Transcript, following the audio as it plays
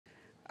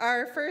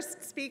Our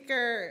first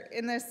speaker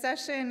in this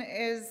session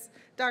is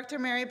Dr.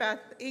 Mary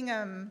Beth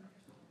Ingham.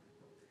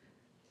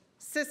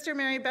 Sister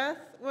Mary Beth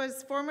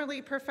was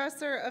formerly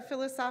Professor of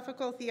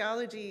Philosophical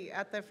Theology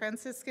at the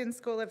Franciscan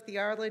School of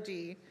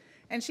Theology,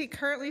 and she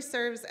currently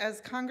serves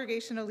as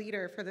Congregational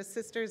Leader for the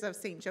Sisters of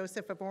St.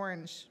 Joseph of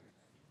Orange.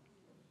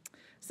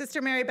 Sister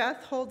Mary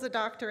Beth holds a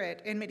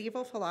doctorate in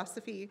medieval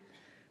philosophy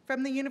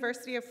from the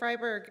University of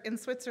Fribourg in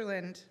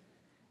Switzerland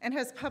and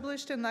has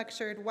published and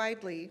lectured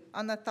widely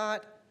on the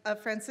thought of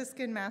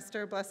Franciscan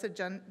Master Blessed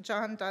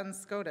John Duns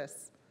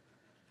Scotus.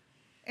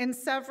 In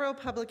several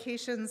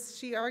publications,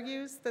 she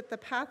argues that the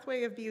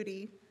pathway of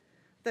beauty,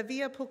 the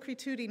via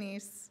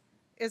pulchritudinis,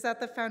 is at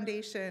the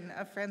foundation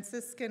of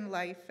Franciscan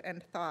life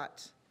and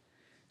thought.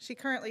 She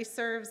currently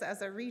serves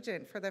as a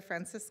regent for the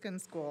Franciscan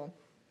School.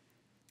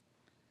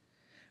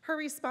 Her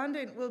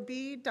respondent will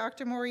be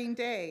Dr. Maureen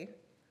Day,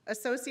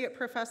 Associate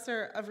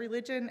Professor of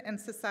Religion and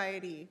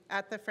Society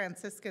at the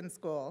Franciscan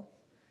School.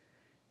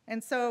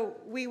 And so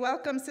we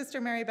welcome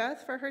Sister Mary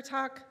Beth for her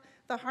talk,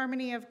 The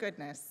Harmony of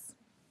Goodness.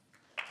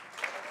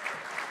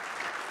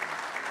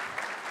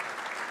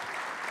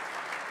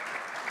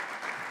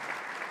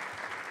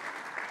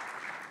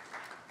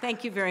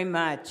 Thank you very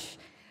much.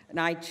 And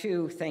I,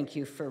 too, thank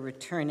you for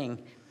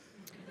returning.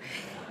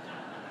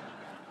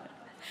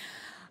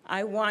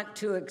 I want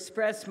to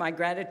express my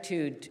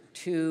gratitude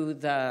to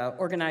the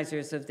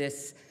organizers of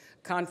this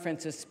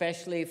conference,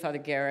 especially Father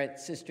Garrett,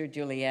 Sister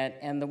Juliet,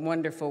 and the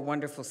wonderful,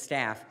 wonderful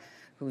staff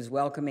who's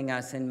welcoming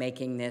us and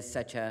making this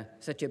such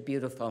a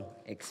beautiful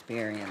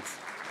experience.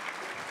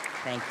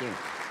 Thank you.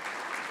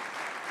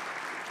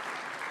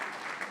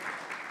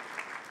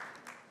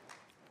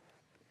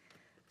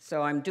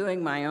 So I'm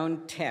doing my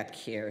own tech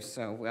here,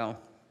 so we'll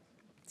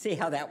see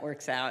how that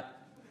works out.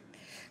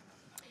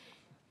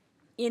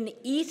 In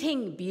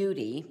Eating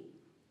Beauty,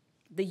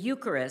 the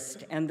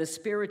Eucharist and the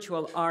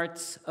Spiritual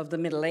Arts of the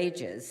Middle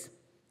Ages,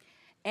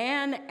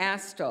 Anne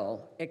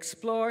Astle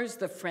explores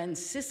the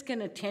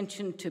Franciscan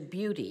attention to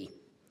beauty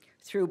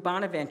through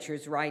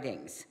Bonaventure's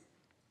writings.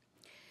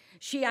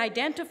 She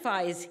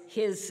identifies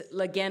his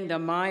Legenda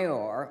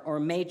Maior, or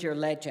major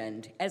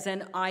legend, as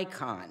an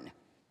icon,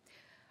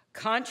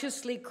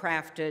 consciously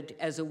crafted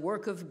as a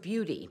work of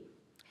beauty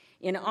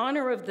in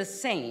honor of the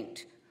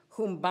saint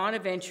whom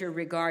Bonaventure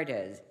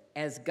regarded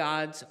as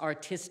God's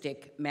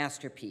artistic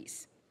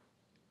masterpiece.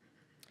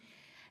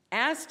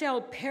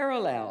 Astle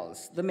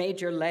parallels the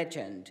major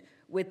legend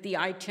with the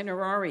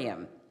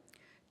Itinerarium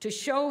to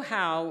show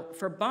how,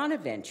 for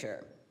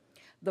Bonaventure,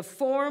 the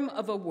form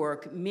of a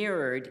work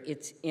mirrored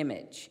its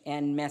image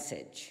and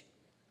message.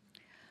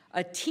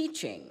 A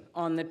teaching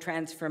on the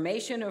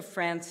transformation of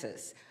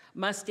Francis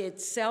must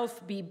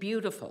itself be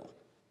beautiful.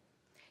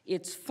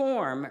 Its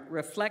form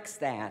reflects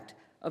that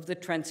of the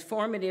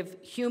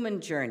transformative human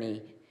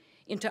journey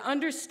into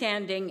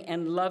understanding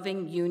and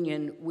loving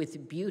union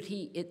with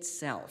beauty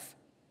itself.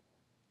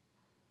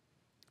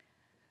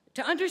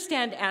 To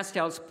understand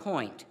Astle's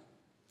point,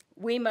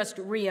 we must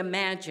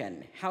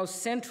reimagine how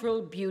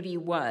central beauty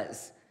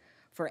was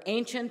for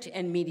ancient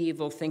and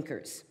medieval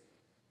thinkers.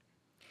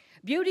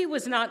 Beauty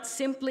was not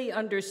simply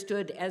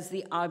understood as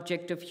the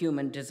object of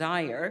human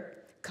desire,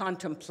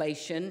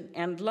 contemplation,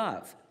 and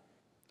love.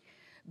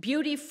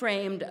 Beauty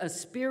framed a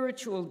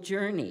spiritual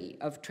journey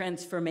of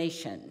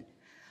transformation,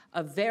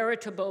 a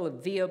veritable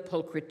via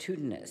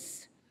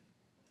pulchritudinis.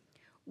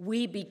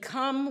 We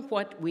become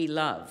what we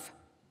love.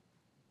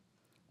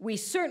 We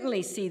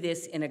certainly see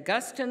this in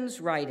Augustine's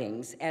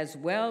writings as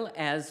well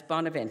as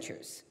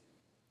Bonaventure's.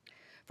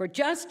 For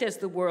just as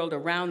the world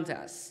around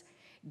us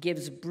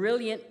gives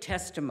brilliant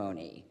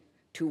testimony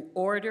to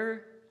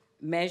order,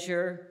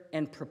 measure,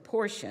 and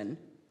proportion,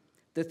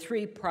 the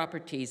three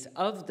properties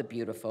of the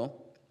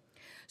beautiful,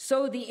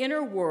 so the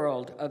inner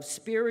world of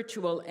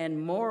spiritual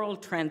and moral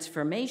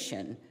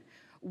transformation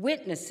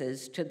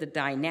witnesses to the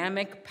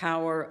dynamic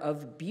power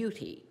of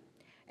beauty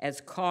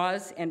as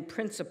cause and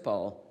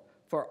principle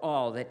for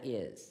all that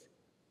is.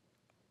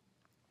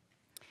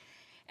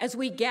 As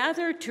we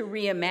gather to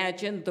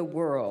reimagine the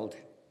world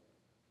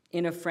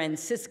in a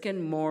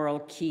Franciscan moral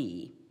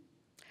key,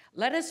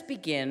 let us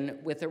begin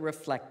with a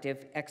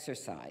reflective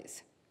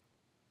exercise.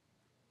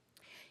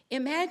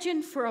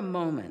 Imagine for a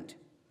moment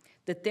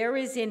that there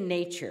is in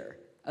nature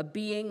a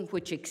being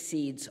which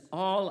exceeds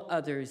all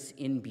others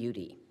in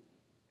beauty.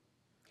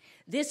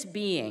 This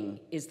being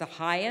is the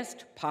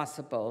highest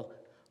possible,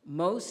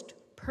 most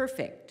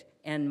perfect,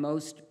 and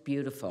most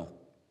beautiful.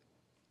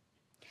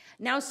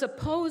 Now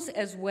suppose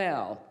as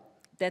well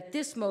that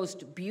this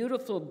most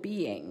beautiful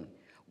being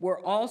were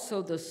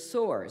also the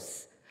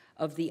source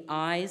of the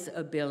eye's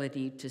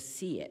ability to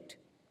see it.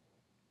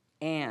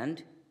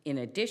 And, in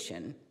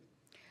addition,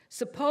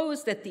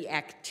 suppose that the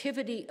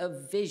activity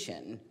of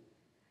vision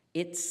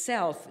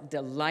itself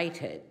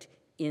delighted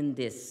in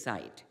this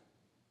sight.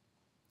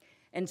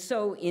 And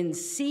so in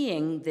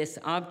seeing this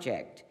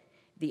object,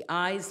 the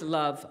eye's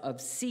love of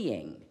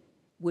seeing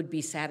would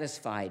be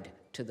satisfied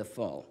to the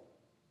full.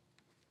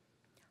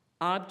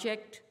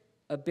 Object,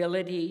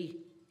 ability,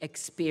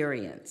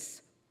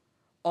 experience,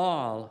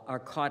 All are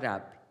caught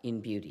up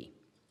in beauty.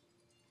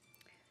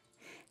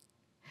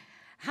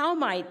 How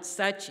might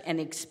such an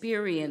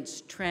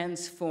experience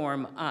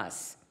transform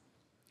us,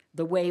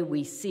 the way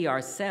we see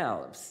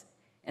ourselves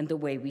and the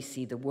way we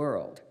see the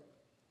world?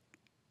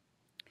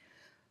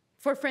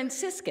 For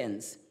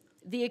Franciscans,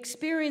 the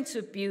experience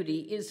of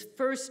beauty is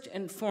first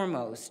and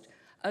foremost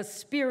a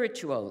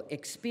spiritual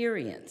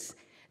experience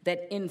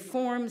that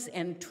informs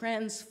and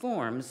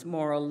transforms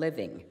moral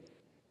living.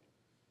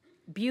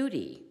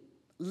 Beauty,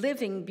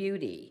 living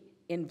beauty,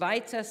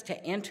 invites us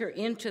to enter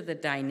into the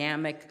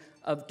dynamic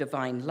of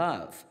divine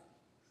love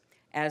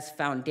as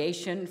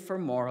foundation for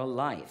moral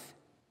life.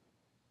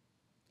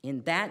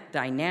 In that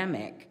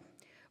dynamic,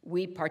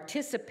 we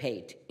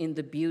participate in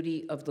the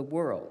beauty of the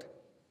world,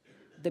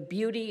 the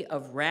beauty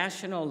of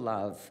rational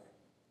love,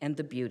 and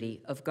the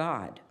beauty of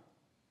God.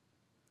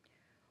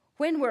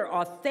 When we're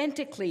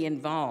authentically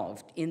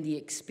involved in the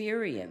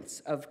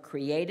experience of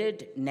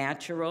created,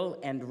 natural,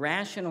 and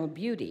rational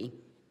beauty,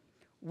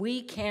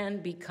 we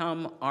can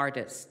become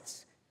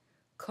artists,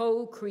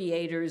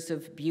 co-creators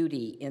of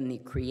beauty in the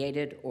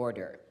created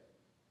order.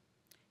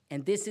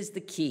 And this is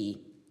the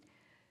key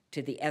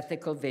to the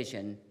ethical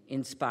vision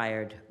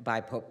inspired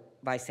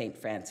by St.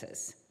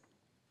 Francis.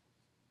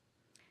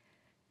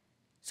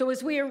 So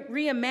as we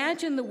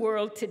reimagine the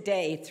world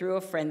today through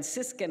a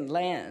Franciscan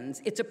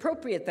lens, it's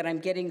appropriate that I'm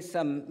getting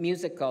some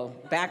musical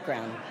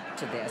background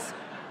to this.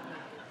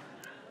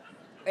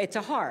 It's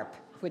a harp,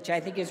 which I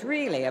think is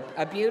really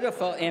a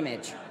beautiful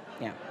image.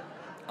 Yeah.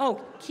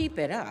 Oh, keep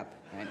it up.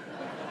 Right?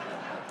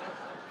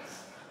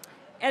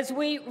 As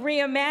we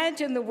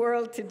reimagine the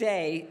world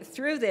today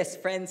through this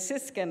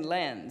Franciscan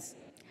lens,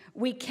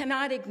 we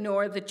cannot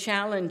ignore the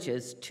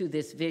challenges to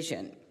this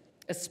vision,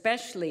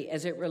 especially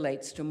as it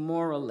relates to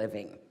moral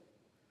living.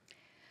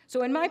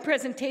 So in my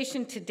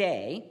presentation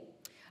today,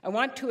 I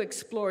want to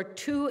explore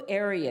two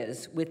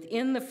areas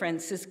within the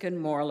Franciscan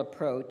moral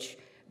approach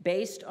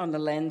based on the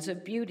lens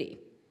of beauty.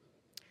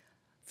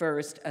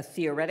 First, a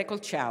theoretical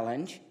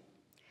challenge,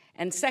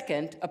 and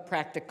second, a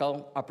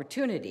practical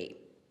opportunity.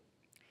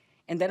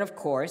 And then, of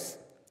course,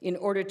 in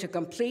order to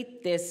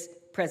complete this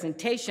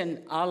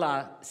presentation a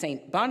la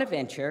St.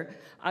 Bonaventure,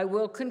 I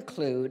will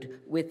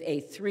conclude with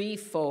a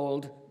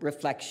threefold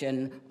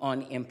reflection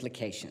on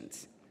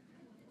implications.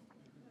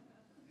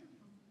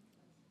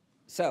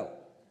 So,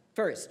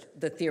 first,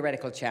 the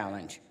theoretical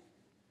challenge.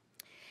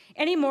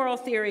 Any moral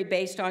theory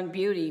based on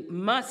beauty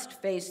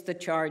must face the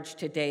charge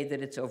today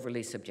that it's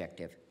overly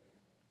subjective.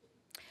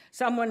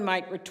 Someone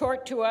might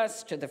retort to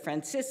us, to the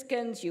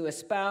Franciscans, you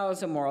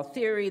espouse a moral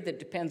theory that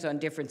depends on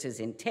differences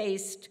in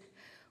taste.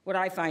 What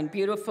I find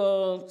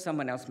beautiful,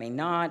 someone else may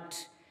not.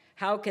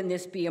 How can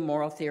this be a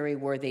moral theory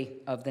worthy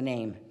of the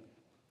name?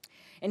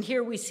 And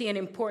here we see an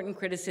important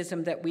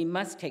criticism that we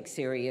must take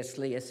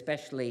seriously,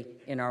 especially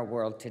in our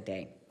world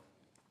today.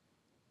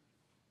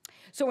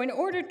 So in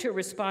order to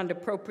respond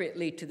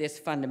appropriately to this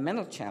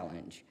fundamental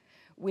challenge,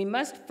 we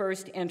must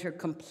first enter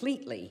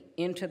completely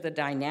into the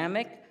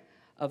dynamic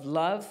of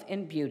love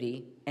and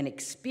beauty and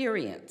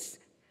experience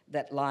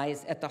that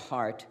lies at the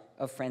heart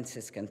of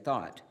Franciscan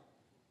thought.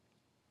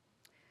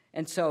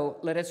 And so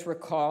let us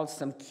recall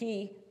some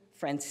key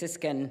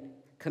Franciscan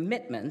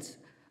commitments,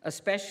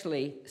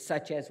 especially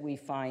such as we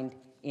find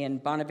in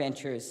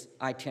Bonaventure's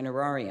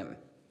Itinerarium.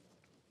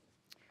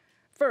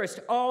 First,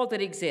 all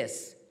that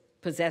exists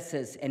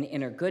possesses an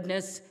inner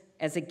goodness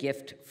as a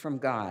gift from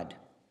God.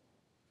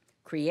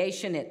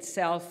 Creation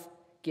itself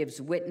gives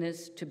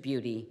witness to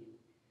beauty,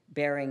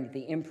 bearing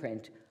the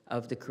imprint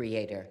of the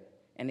Creator.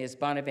 And as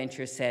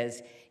Bonaventure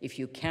says, if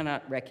you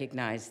cannot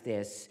recognize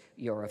this,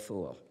 you're a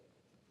fool.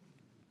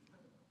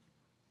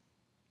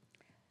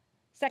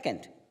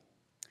 Second,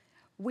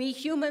 we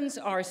humans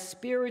are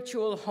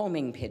spiritual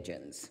homing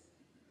pigeons,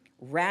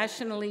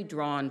 rationally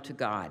drawn to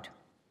God.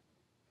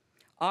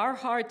 Our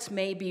hearts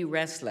may be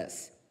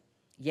restless,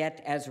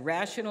 yet as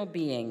rational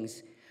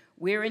beings,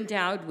 we're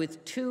endowed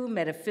with two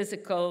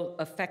metaphysical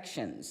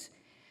affections,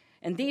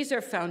 and these are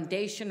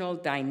foundational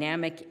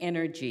dynamic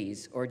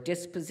energies or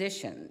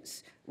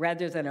dispositions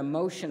rather than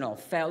emotional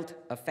felt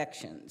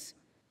affections.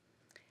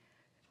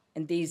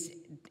 And these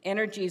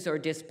energies or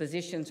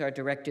dispositions are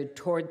directed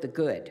toward the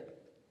good.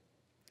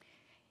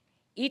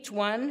 Each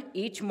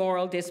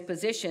moral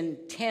disposition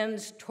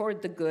tends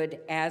toward the good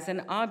as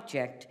an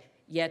object,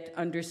 yet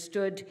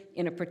understood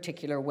in a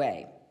particular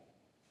way.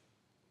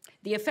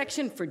 The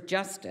affection for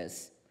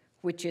justice,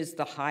 which is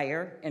the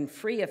higher and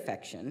free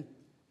affection,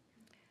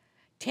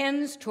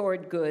 tends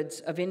toward goods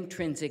of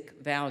intrinsic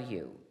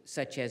value,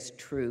 such as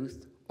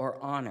truth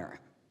or honor.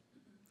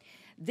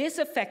 This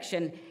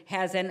affection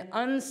has an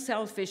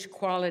unselfish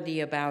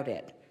quality about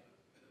it.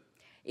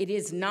 It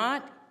is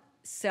not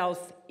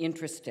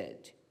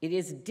self-interested. It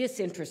is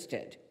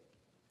disinterested.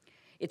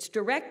 It's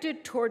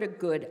directed toward a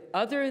good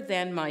other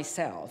than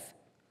myself,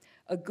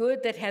 a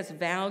good that has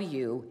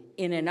value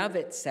in and of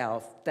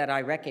itself that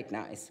I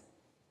recognize.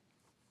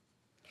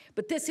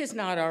 But this is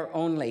not our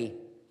only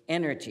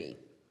energy,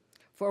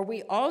 for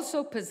we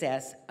also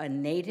possess a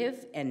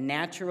native and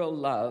natural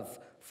love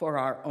for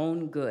our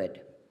own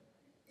good.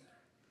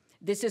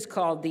 This is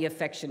called the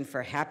affection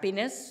for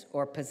happiness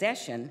or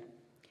possession,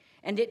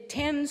 and it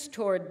tends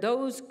toward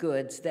those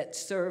goods that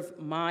serve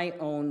my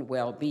own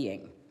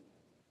well-being.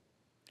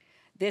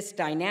 This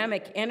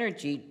dynamic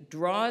energy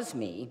draws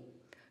me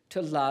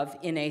to love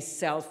in a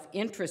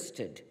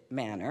self-interested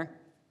manner,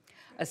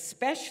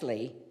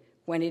 especially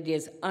when it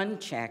is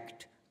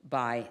unchecked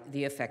by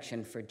the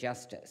affection for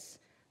justice.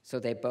 So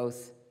they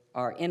both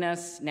are in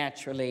us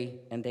naturally,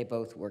 and they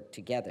both work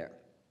together.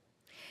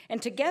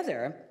 And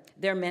together,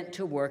 they're meant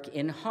to work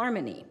in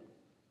harmony.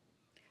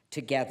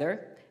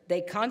 Together,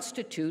 they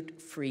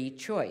constitute free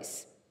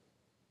choice.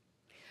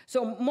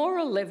 So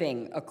moral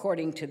living,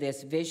 according to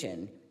this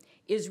vision,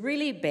 is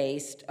really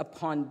based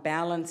upon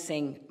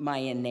balancing my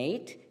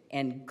innate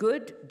and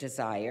good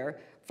desire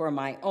for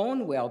my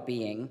own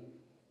well-being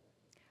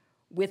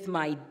with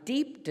my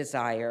deep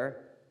desire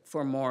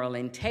for moral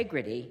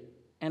integrity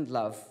and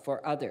love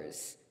for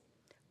others,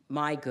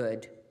 my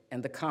good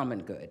and the common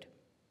good.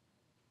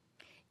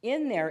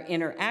 In their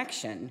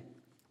interaction,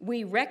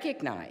 we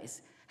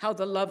recognize how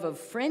the love of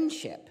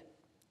friendship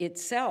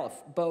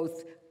itself,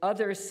 both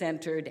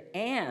other-centered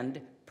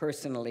and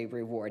personally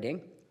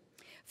rewarding,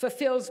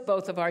 fulfills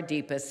both of our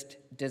deepest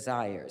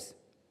desires.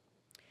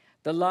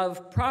 The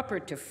love proper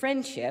to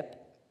friendship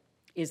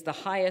is the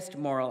highest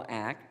moral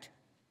act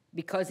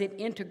because it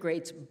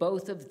integrates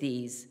both of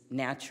these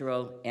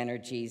natural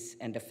energies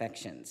and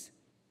affections.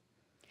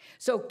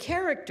 So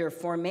character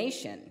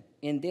formation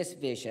in this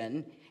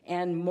vision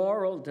and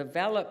moral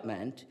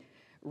development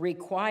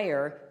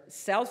require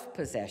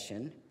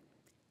self-possession,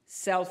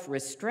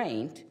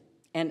 self-restraint,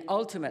 and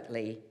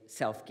ultimately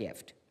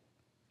self-gift.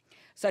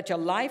 Such a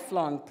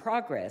lifelong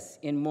progress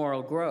in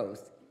moral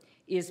growth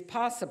is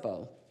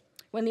possible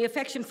when the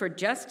affection for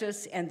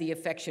justice and the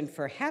affection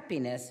for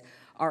happiness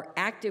are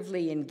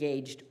actively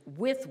engaged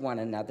with one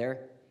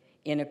another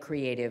in a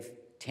creative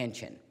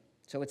tension.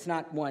 So it's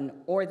not one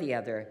or the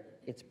other,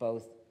 it's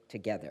both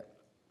together.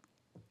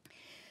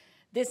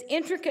 This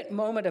intricate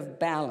moment of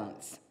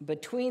balance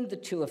between the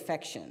two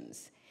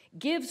affections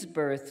gives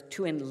birth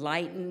to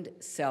enlightened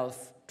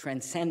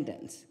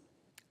self-transcendence,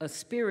 a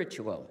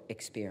spiritual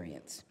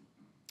experience.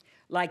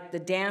 Like the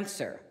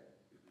dancer,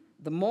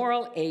 the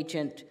moral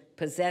agent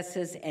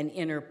possesses an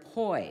inner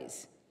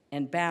poise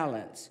and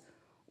balance,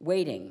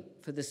 waiting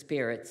for the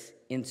Spirit's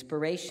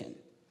inspiration.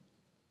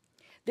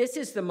 This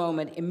is the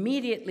moment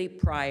immediately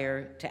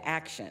prior to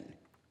action,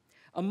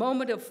 a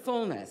moment of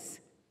fullness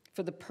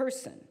for the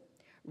person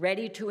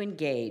ready to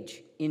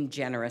engage in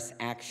generous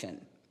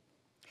action.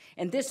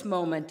 And this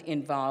moment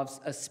involves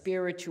a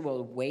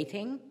spiritual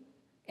waiting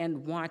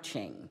and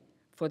watching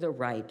for the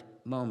right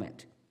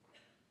moment.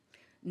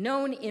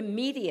 Known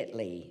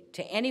immediately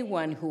to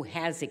anyone who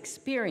has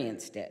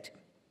experienced it,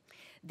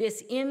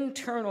 this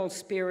internal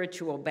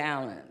spiritual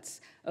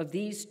balance of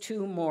these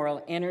two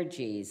moral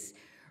energies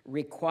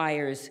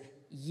requires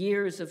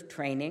years of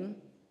training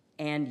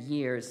and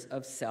years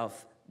of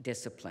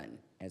self-discipline,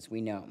 as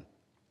we know.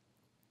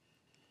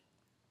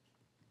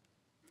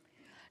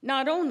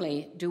 Not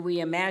only do we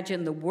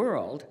imagine the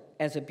world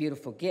as a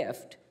beautiful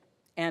gift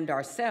and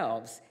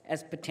ourselves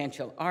as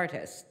potential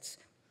artists,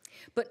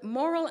 but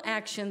moral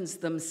actions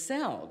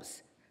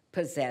themselves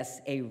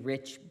possess a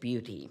rich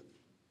beauty.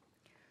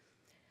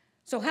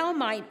 So how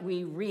might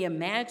we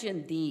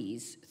reimagine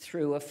these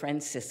through a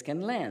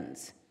Franciscan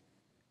lens?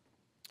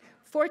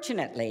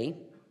 Fortunately,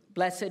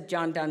 Blessed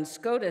John Duns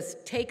Scotus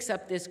takes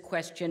up this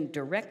question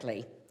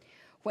directly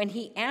when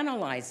he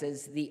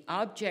analyzes the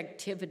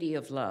objectivity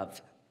of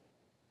love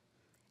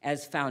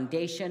as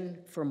foundation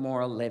for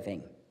moral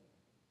living.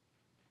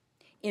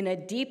 In a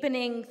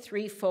deepening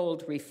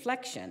threefold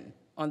reflection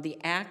on the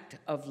act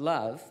of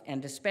love,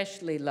 and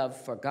especially love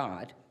for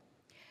God,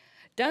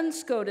 Duns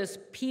Scotus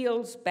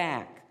peels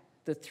back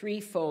the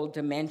threefold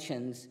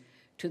dimensions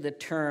to the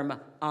term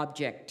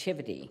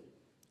objectivity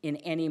in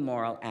any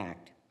moral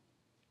act.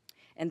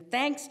 And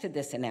thanks to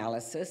this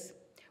analysis,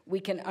 we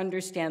can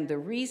understand the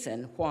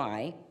reason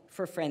why,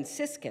 for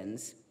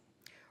Franciscans,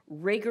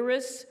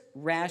 rigorous,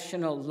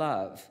 rational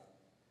love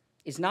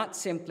is not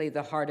simply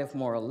the heart of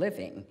moral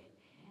living,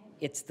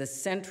 it's the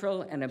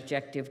central and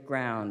objective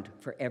ground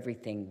for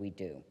everything we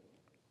do.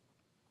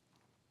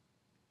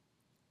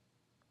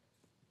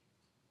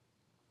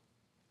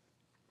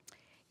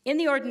 In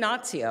the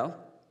Ordinatio,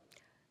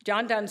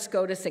 John Duns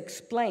Scotus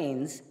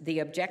explains the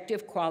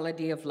objective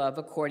quality of love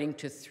according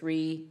to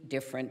three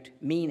different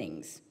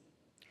meanings.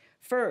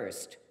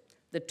 First,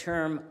 the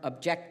term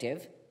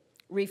objective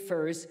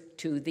refers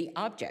to the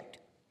object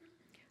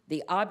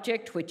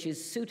which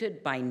is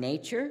suited by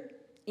nature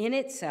in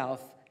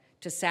itself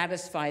to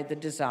satisfy the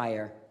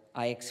desire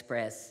I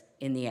express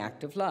in the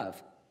act of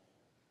love.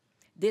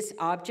 This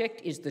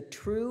object is the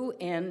true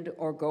end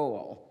or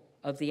goal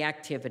of the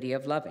activity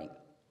of loving.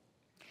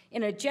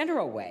 In a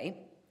general way,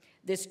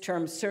 this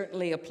term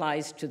certainly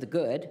applies to the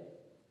good,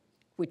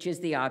 which is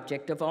the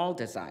object of all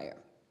desire.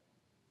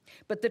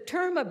 But the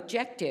term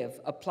objective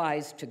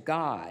applies to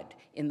God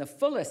in the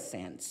fullest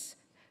sense,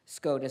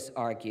 Scotus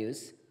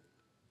argues,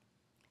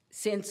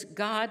 since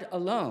God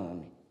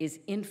alone is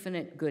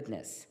infinite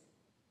goodness.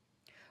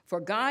 For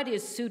God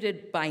is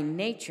suited by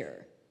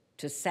nature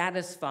to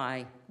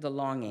satisfy the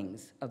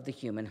longings of the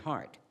human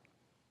heart.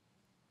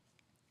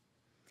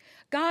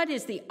 God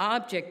is the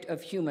object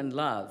of human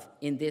love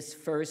in this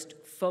first,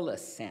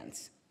 fullest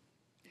sense.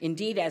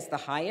 Indeed, as the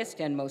highest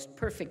and most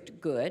perfect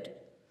good,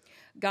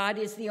 God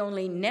is the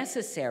only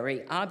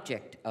necessary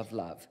object of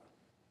love.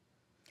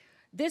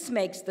 This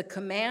makes the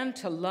command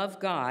to love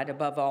God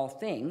above all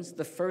things,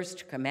 the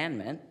first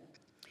commandment,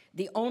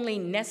 the only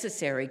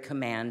necessary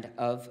command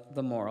of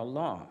the moral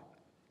law.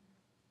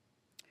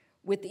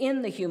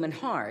 Within the human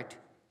heart,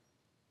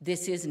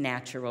 this is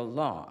natural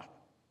law,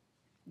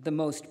 the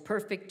most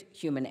perfect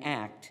human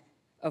act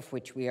of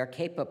which we are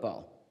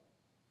capable.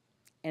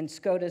 And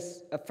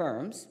Scotus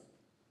affirms,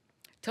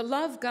 to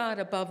love God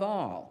above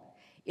all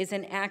is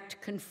an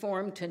act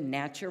conformed to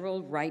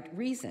natural right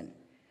reason,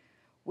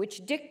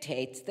 which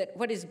dictates that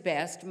what is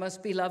best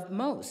must be loved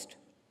most,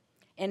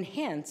 and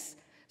hence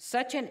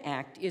such an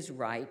act is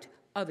right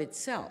of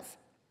itself.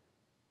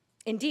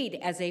 Indeed,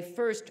 as a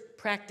first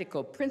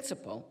practical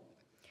principle,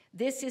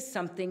 this is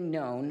something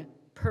known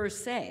per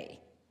se,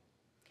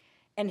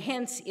 and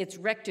hence its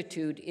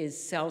rectitude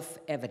is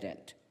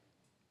self-evident.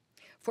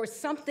 For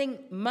something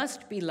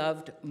must be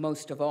loved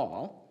most of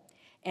all,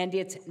 and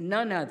it's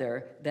none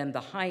other than the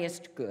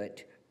highest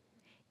good,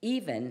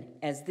 even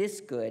as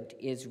this good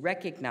is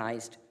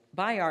recognized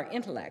by our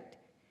intellect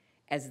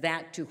as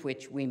that to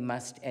which we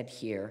must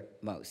adhere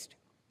most.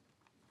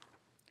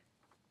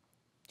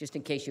 Just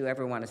in case you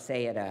ever want to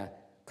say at a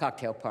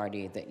cocktail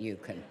party that you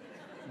can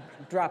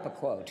drop a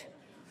quote.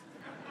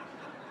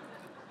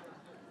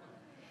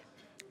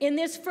 In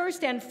this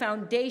first and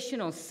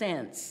foundational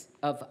sense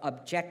of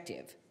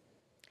objective,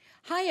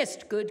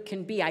 highest good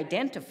can be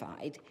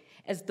identified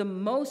as the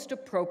most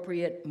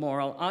appropriate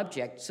moral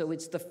object, so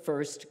it's the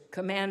first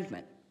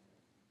commandment.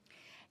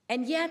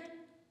 And yet,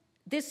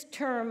 this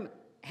term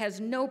has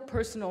no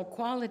personal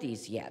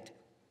qualities yet,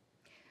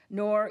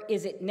 nor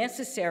is it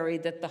necessary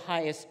that the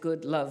highest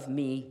good love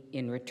me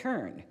in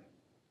return.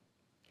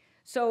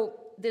 So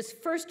this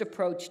first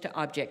approach to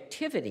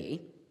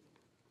objectivity,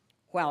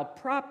 while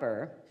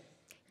proper,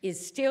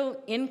 is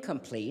still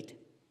incomplete,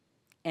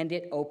 and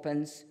it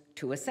opens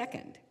to a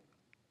second.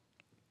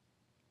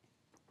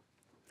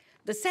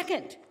 The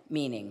second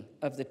meaning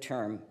of the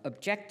term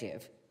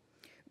objective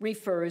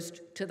refers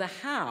to the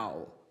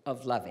how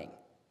of loving.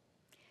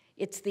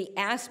 It's the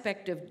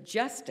aspect of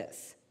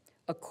justice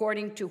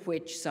according to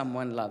which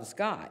someone loves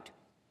God.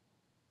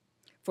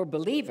 For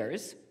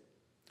believers,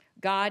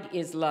 God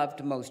is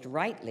loved most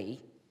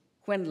rightly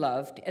when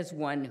loved as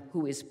one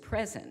who is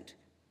present,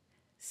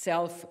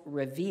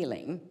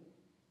 self-revealing,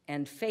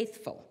 and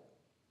faithful.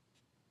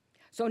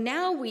 So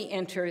now we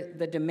enter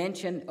the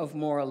dimension of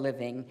moral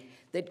living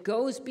that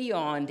goes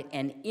beyond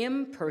an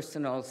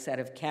impersonal set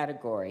of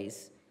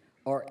categories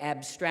or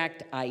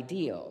abstract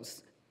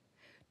ideals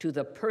to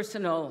the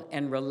personal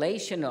and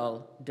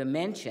relational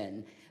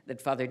dimension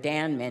that Father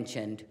Dan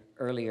mentioned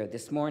earlier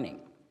this morning.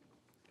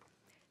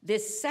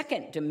 This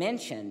second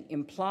dimension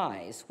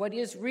implies what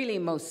is really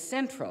most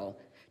central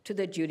to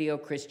the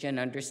Judeo-Christian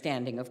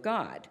understanding of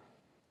God,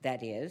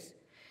 that is,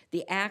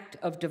 the act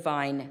of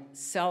divine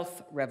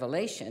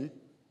self-revelation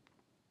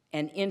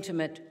and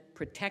intimate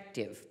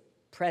protective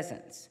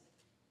presence,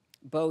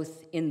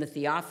 both in the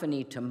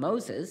theophany to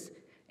Moses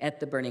at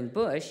the burning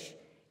bush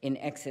in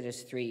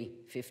Exodus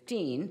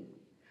 3:15,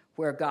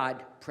 where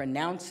God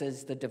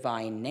pronounces the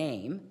divine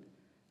name,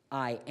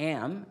 I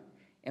am,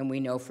 and we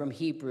know from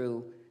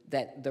Hebrew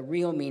that the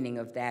real meaning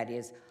of that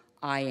is,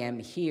 I am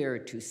here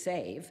to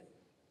save.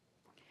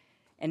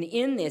 And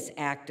in this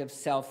act of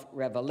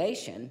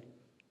self-revelation,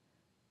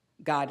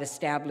 God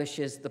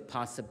establishes the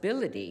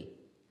possibility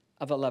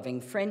of a loving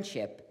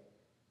friendship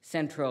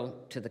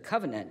central to the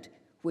covenant,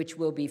 which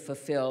will be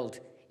fulfilled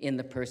in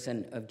the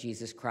person of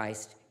Jesus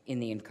Christ in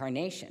the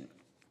incarnation.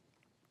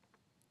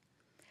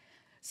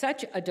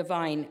 Such a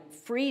divine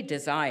free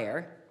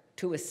desire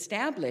to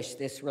establish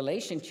this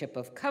relationship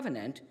of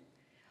covenant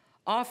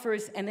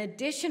offers an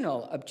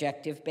additional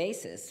objective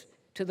basis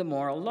to the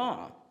moral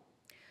law.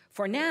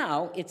 For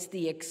now, it's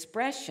the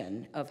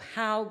expression of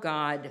how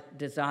God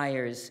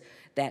desires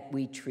that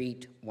we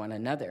treat one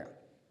another.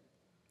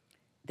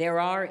 There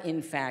are,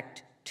 in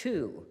fact,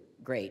 two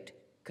great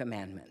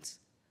commandments,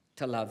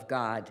 to love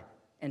God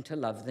and to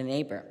love the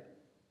neighbor.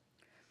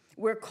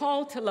 We're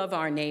called to love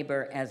our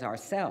neighbor as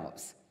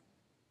ourselves,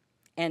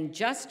 and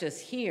justice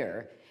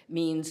here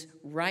means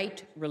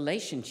right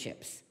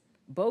relationships,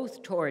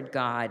 both toward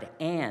God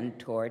and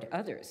toward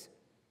others.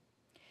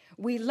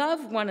 We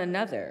love one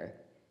another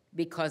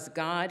because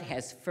God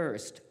has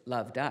first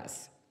loved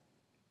us.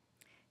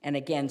 And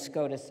again,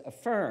 Scotus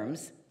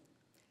affirms,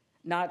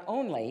 not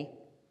only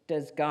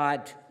does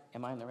God,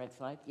 am I on the right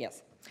slide?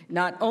 Yes.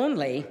 Not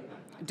only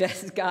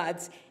does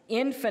God's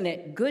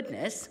infinite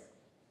goodness,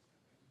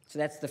 so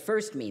that's the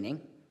first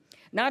meaning,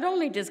 not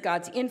only does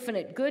God's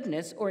infinite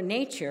goodness or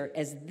nature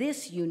as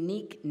this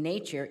unique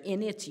nature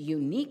in its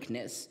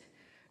uniqueness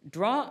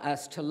draw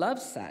us to love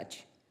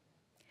such,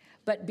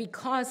 but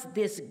because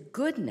this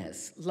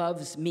goodness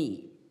loves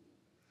me,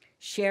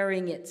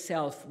 sharing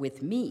itself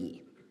with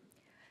me,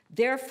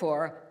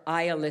 therefore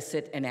I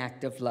elicit an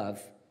act of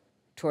love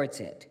towards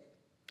it.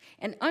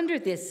 And under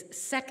this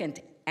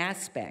second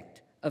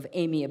aspect of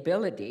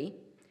amiability,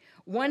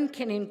 one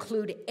can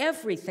include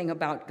everything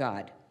about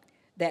God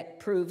that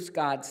proves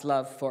God's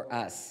love for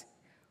us,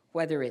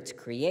 whether it's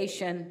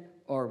creation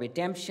or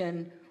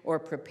redemption or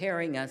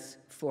preparing us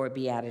for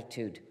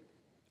beatitude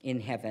in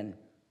heaven.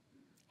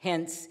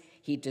 Hence,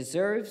 he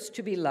deserves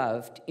to be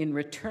loved in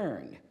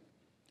return,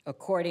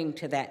 according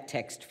to that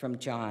text from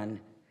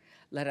John.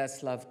 Let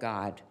us love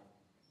God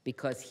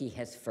because he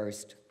has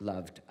first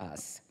loved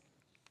us.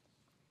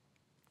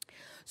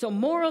 So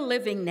moral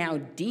living now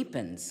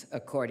deepens,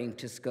 according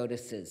to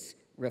Scotus's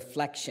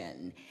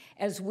reflection,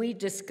 as we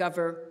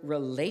discover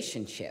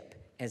relationship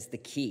as the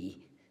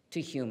key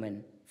to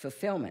human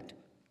fulfillment.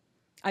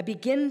 I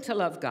begin to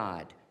love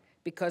God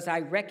because I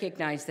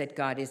recognize that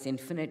God is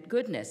infinite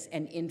goodness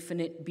and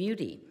infinite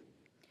beauty.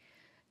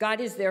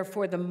 God is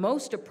therefore the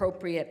most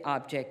appropriate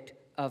object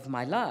of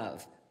my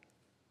love.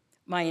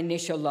 My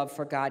initial love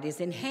for God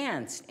is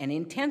enhanced and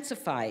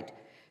intensified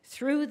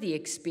through the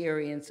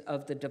experience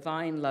of the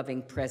divine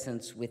loving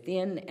presence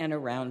within and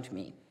around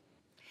me.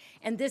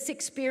 And this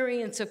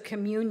experience of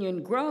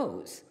communion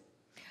grows,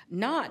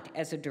 not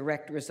as a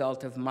direct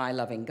result of my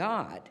loving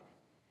God,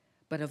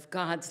 but of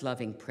God's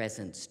loving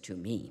presence to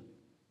me.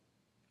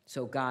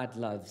 So God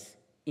loves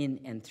in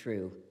and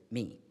through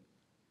me.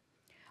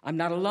 I'm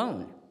not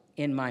alone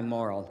in my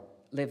moral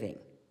living.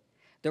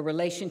 The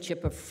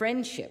relationship of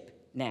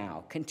friendship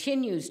now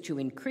continues to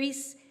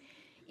increase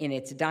in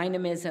its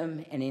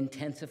dynamism and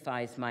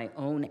intensifies my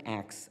own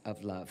acts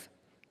of love.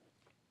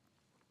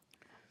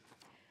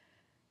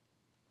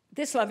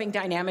 This loving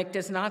dynamic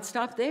does not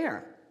stop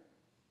there.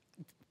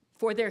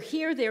 For there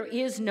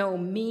is no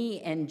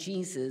me and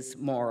Jesus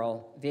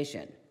moral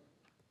vision.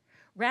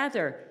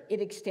 Rather,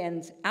 it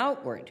extends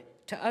outward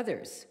to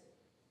others.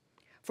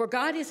 For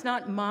God is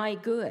not my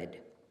good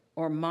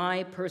or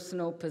my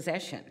personal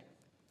possession,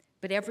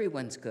 but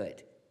everyone's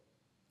good,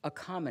 a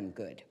common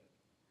good.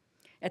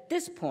 At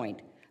this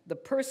point, the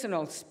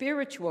personal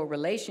spiritual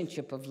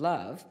relationship of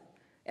love,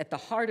 at the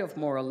heart of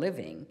moral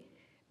living,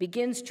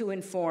 begins to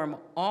inform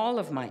all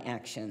of my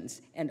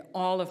actions and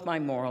all of my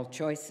moral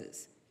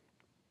choices.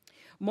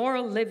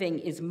 Moral living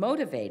is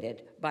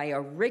motivated by a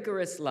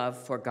rigorous love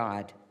for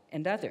God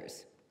and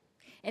others.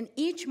 And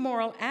each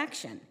moral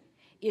action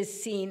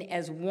is seen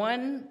as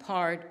one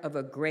part of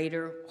a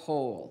greater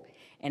whole,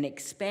 an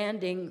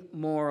expanding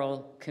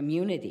moral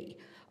community,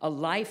 a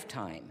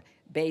lifetime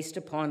based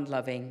upon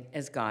loving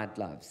as God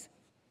loves.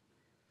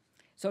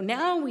 So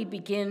now we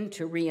begin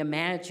to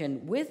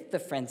reimagine with the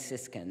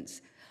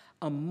Franciscans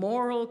a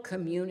moral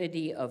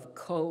community of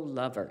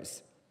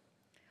co-lovers,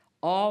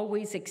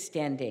 always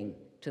extending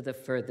to the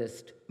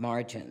furthest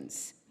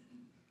margins.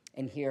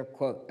 And here,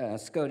 quote,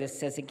 Scotus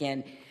says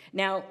again,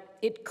 now,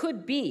 it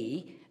could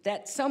be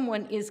that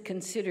someone is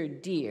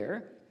considered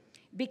dear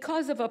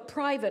because of a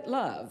private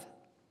love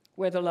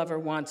where the lover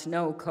wants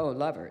no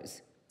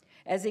co-lovers,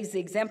 as is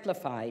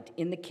exemplified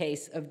in the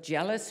case of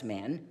jealous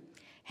men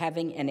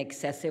having an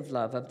excessive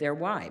love of their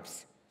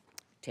wives.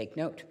 Take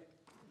note.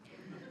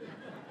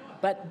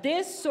 But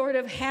this sort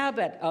of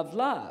habit of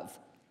love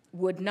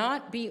would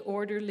not be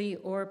orderly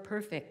or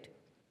perfect.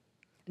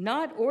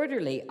 Not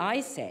orderly,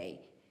 I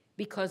say,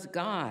 because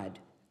God,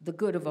 the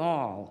good of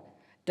all,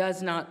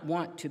 does not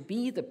want to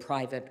be the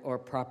private or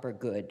proper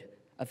good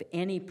of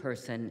any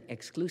person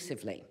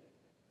exclusively.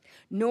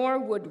 Nor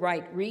would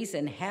right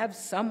reason have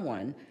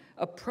someone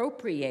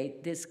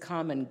appropriate this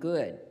common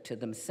good to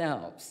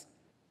themselves.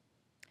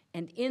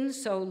 And in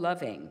so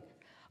loving,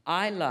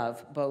 I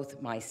love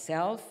both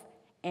myself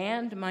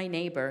and my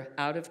neighbor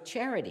out of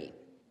charity.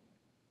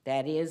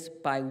 That is,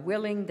 by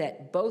willing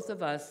that both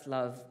of us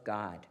love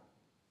God.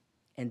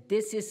 And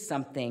this is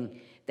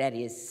something that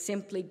is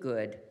simply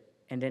good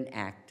and an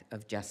act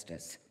of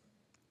justice.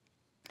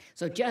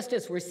 So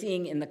justice we're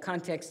seeing in the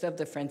context of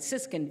the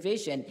Franciscan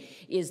vision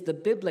is the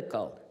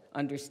biblical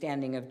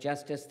understanding of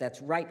justice,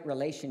 that's right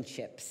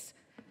relationships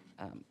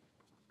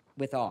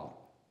with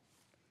all.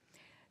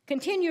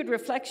 Continued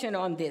reflection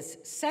on this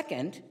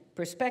second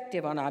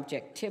perspective on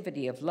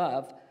objectivity of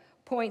love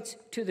points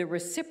to the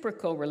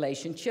reciprocal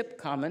relationship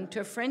common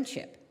to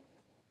friendship.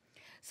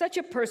 Such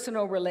a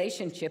personal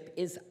relationship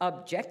is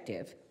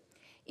objective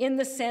in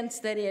the sense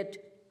that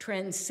it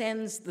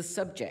transcends the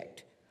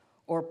subject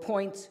or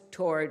points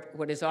toward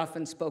what is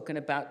often spoken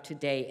about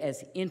today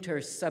as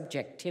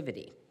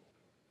intersubjectivity.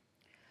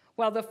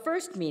 While the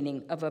first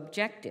meaning of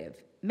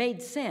objective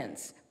made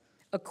sense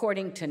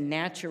according to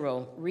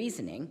natural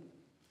reasoning,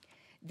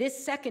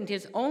 this second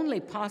is only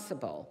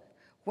possible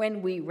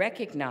when we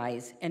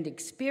recognize and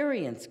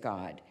experience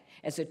God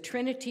as a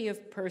trinity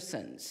of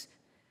persons,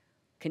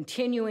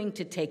 continuing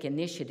to take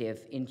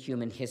initiative in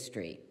human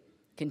history,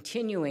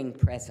 continuing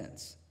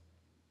presence.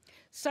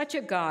 Such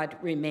a God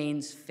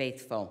remains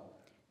faithful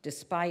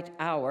despite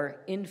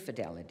our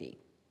infidelity.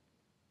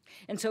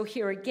 And so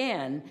here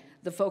again,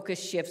 the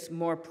focus shifts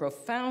more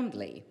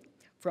profoundly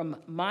from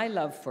my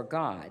love for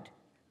God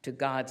to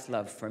God's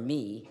love for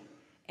me,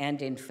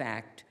 and in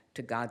fact,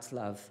 to God's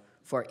love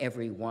for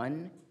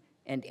everyone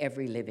and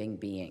every living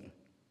being,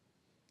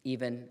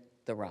 even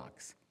the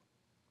rocks.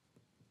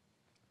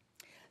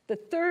 The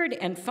third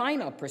and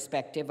final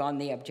perspective on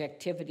the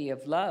objectivity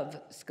of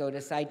love,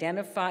 Scotus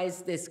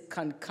identifies this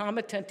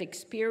concomitant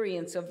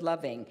experience of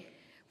loving,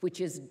 which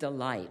is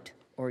delight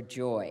or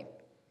joy.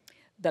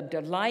 The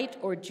delight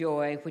or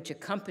joy which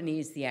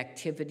accompanies the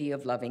activity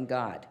of loving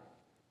God.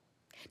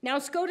 Now,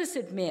 Scotus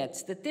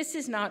admits that this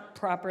is not,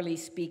 properly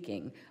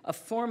speaking, a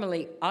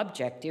formally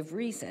objective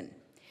reason,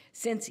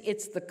 since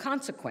it's the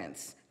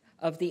consequence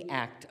of the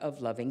act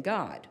of loving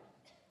God.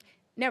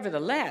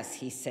 Nevertheless,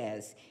 he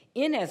says,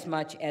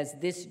 inasmuch as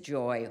this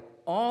joy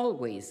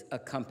always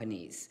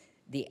accompanies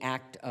the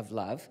act of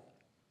love,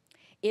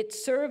 it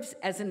serves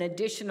as an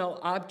additional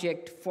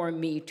object for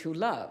me to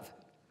love.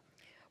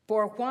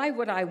 For why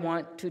would I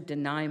want to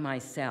deny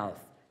myself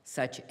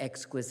such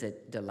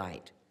exquisite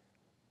delight?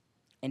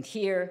 And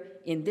here,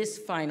 in this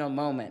final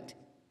moment,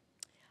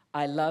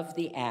 I love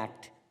the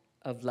act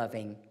of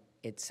loving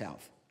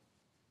itself.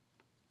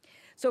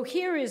 So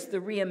here is the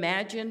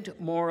reimagined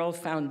moral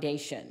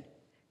foundation,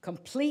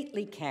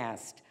 completely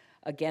cast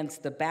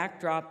against the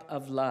backdrop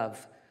of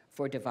love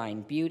for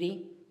divine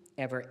beauty,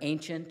 ever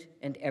ancient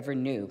and ever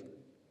new.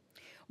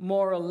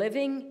 Moral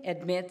living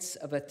admits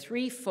of a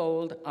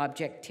threefold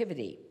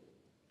objectivity.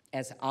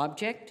 As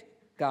object,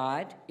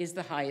 God is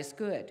the highest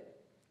good.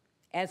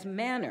 As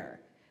manner,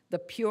 the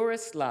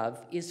purest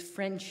love is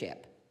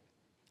friendship,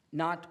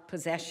 not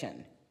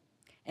possession.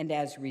 And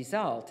as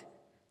result,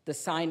 the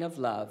sign of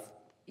love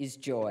is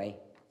joy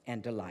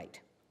and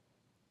delight.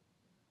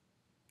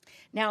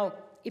 Now,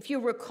 if you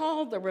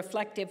recall the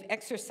reflective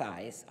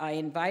exercise I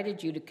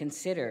invited you to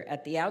consider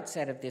at the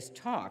outset of this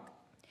talk,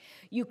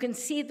 you can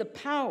see the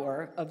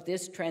power of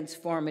this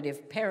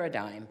transformative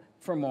paradigm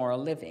for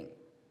moral living.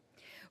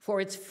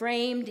 For it's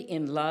framed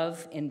in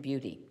love and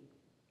beauty,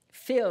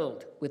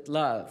 filled with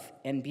love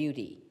and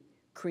beauty,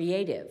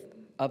 creative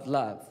of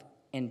love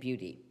and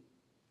beauty.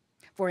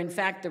 For in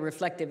fact, the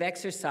reflective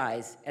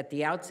exercise at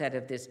the outset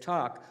of this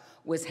talk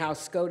was how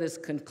Scotus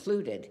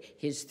concluded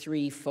his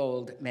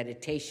threefold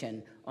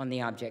meditation on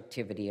the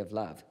objectivity of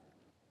love.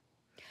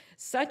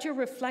 Such a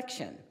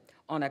reflection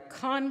on a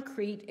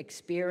concrete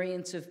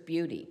experience of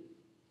beauty,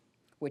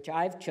 which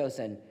I've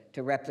chosen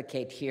to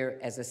replicate here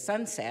as a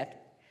sunset,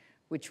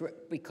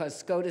 because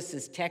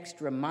Scotus's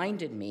text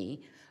reminded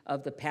me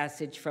of the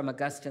passage from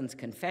Augustine's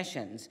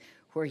Confessions,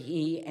 where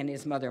he and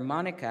his mother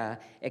Monica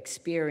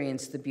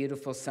experienced the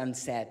beautiful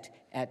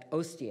sunset at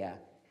Ostia,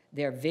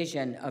 their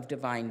vision of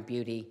divine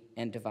beauty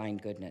and divine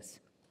goodness.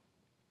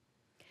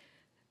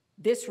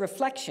 This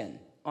reflection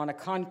on a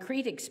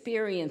concrete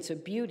experience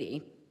of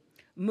beauty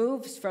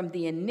moves from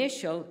the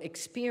initial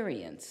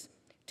experience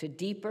to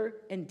deeper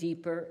and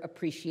deeper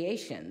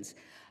appreciations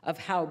of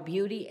how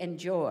beauty and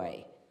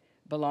joy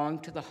belong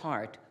to the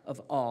heart of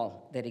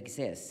all that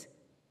exists.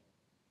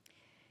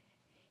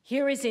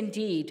 Here is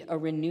indeed a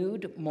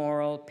renewed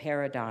moral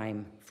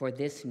paradigm for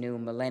this new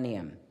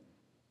millennium.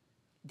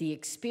 The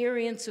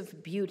experience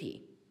of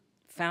beauty,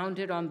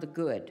 founded on the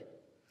good,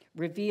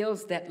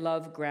 reveals that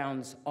love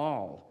grounds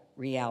all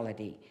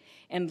reality,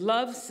 and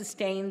love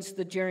sustains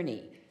the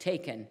journey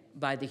taken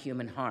by the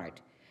human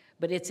heart,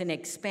 but it's an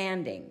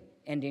expanding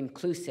and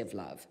inclusive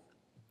love.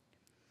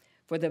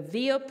 For the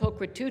via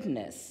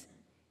pulchritudinis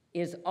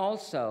is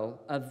also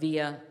a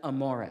via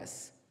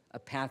amoris, a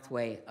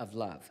pathway of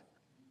love.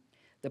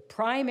 The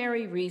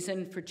primary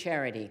reason for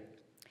charity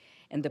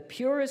and the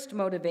purest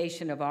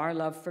motivation of our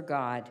love for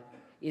God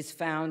is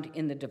found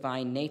in the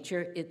divine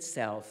nature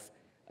itself,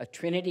 a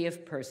trinity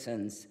of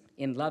persons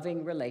in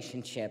loving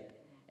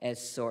relationship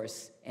as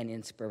source and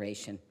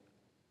inspiration.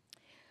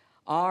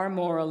 Our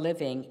moral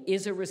living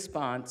is a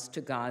response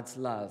to God's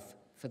love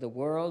for the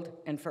world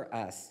and for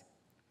us,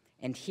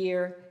 and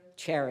here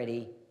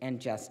charity and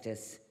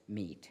justice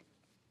meet.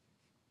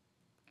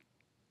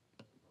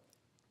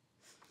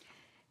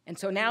 And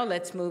so now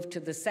let's move to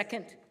the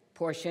second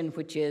portion,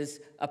 which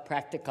is a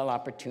practical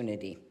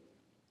opportunity.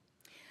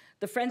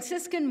 The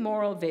Franciscan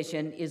moral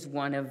vision is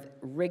one of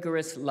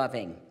rigorous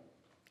loving.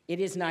 It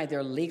is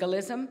neither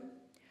legalism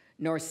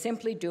nor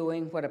simply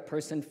doing what a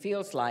person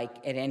feels like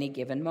at any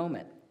given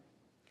moment.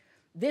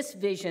 This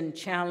vision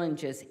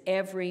challenges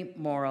every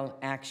moral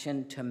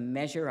action to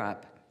measure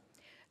up,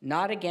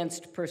 not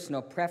against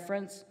personal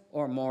preference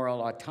or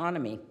moral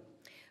autonomy,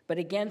 but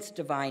against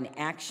divine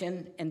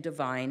action and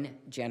divine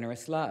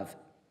generous love.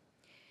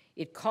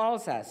 It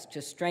calls us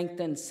to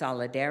strengthen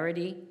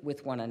solidarity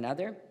with one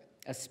another,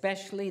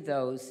 especially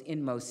those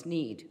in most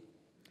need.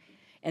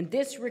 And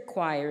this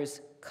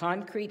requires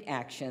concrete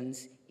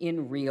actions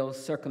in real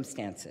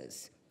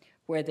circumstances,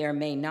 where there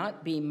may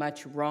not be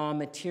much raw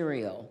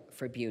material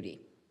for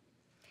beauty.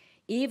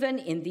 Even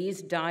in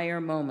these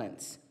dire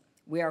moments,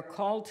 we are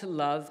called to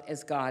love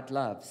as God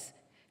loves,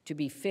 to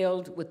be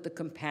filled with the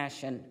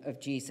compassion of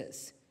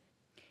Jesus.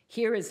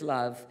 Here is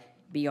love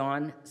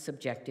beyond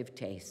subjective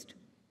taste.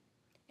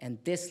 And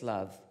this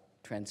love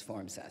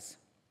transforms us.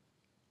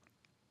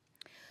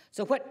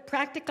 So what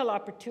practical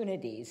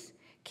opportunities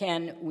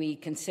can we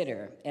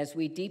consider as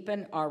we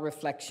deepen our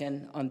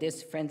reflection on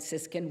this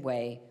Franciscan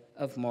way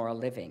of moral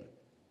living?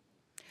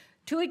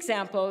 Two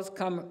examples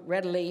come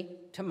readily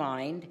to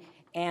mind,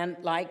 and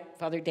like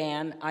Father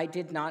Dan, I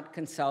did not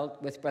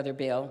consult with Brother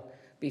Bill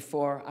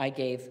before I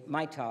gave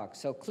my talk.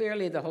 So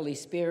clearly the Holy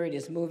Spirit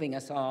is moving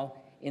us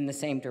all in the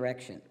same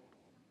direction.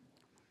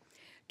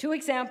 Two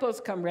examples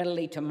come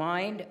readily to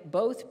mind,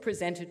 both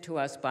presented to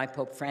us by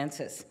Pope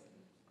Francis.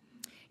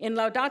 In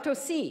Laudato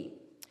Si,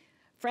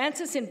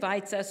 Francis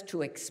invites us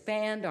to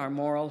expand our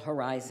moral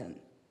horizon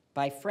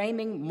by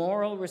framing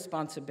moral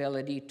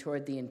responsibility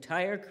toward the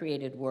entire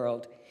created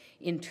world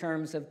in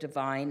terms of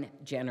divine,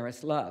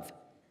 generous love.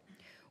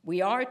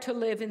 We are to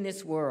live in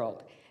this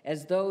world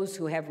as those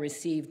who have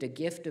received a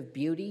gift of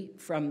beauty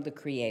from the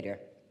Creator.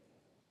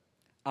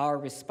 Our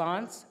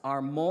response,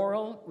 our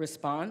moral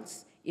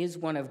response, is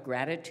one of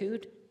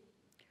gratitude,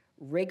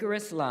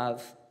 rigorous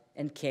love,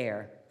 and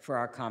care for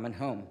our common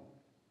home.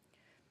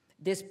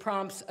 This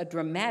prompts a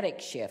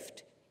dramatic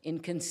shift in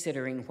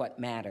considering what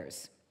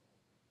matters,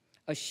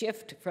 a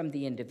shift from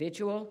the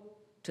individual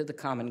to the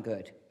common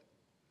good.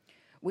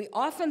 We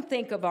often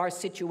think of our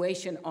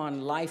situation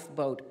on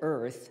lifeboat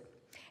Earth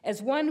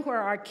as one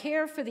where our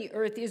care for the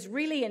earth is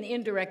really an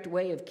indirect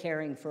way of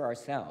caring for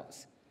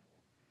ourselves.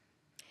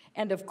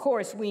 And of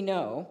course, we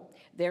know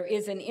there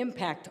is an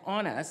impact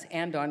on us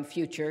and on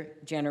future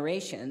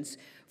generations,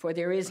 for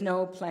there is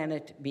no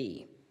planet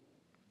B.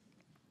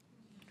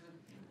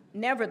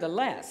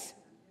 Nevertheless,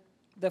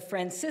 the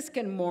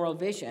Franciscan moral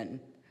vision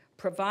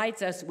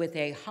provides us with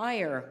a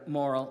higher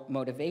moral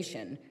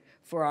motivation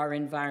for our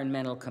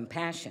environmental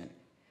compassion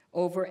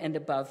over and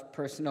above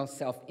personal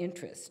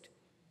self-interest.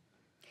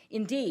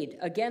 Indeed,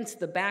 against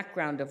the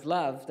background of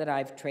love that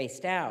I've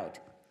traced out,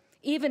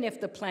 even if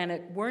the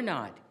planet were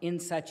not in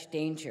such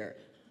danger,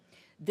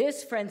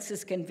 this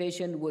Franciscan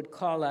vision would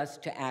call us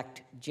to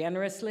act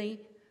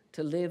generously,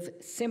 to live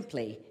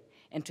simply,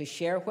 and to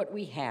share what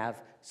we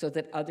have so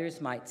that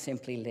others might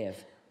simply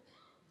live.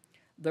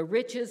 The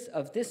riches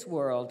of this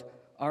world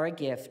are a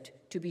gift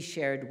to be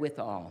shared with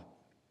all.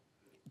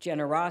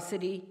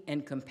 Generosity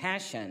and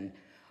compassion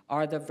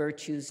are the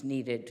virtues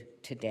needed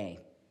today.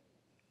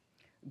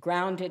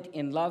 Grounded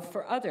in love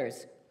for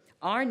others,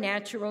 our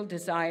natural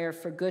desire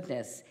for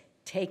goodness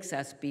takes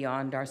us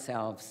beyond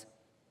ourselves.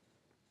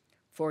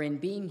 For in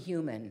being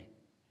human,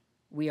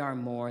 we are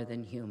more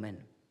than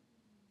human.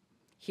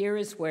 Here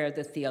is where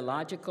the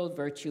theological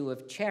virtue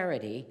of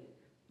charity,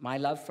 my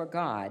love for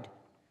God,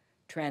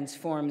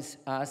 transforms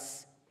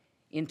us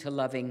into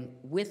loving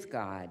with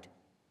God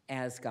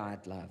as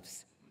God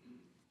loves.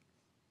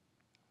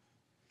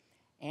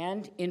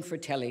 And in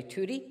Fratelli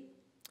Tutti,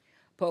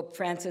 Pope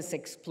Francis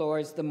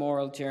explores the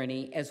moral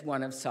journey as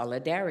one of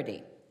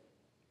solidarity,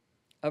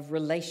 of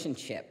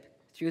relationship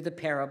through the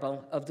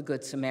parable of the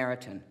Good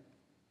Samaritan.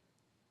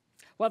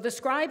 While the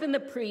scribe and the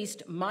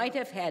priest might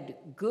have had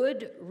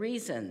good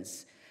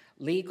reasons,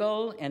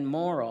 legal and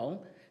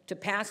moral, to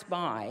pass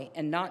by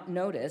and not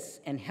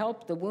notice and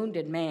help the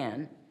wounded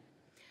man,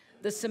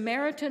 the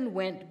Samaritan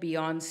went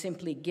beyond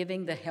simply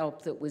giving the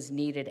help that was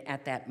needed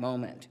at that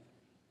moment.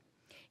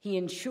 He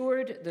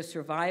ensured the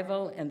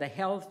survival and the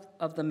health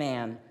of the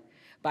man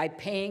by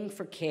paying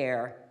for the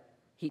care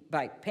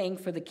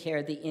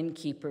the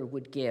innkeeper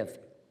would give.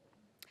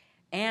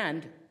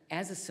 And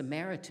as a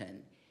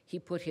Samaritan, he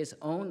put his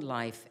own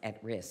life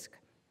at risk.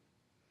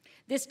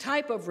 This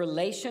type of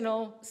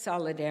relational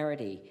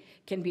solidarity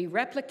can be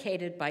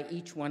replicated by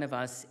each one of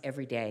us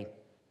every day.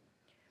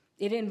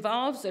 It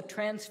involves a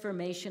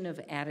transformation of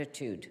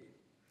attitude,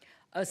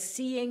 a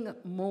seeing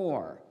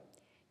more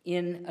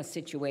in a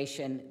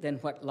situation than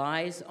what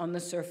lies on the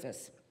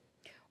surface,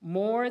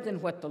 more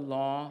than what the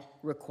law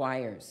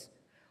requires,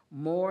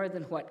 more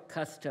than what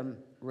custom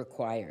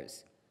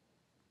requires.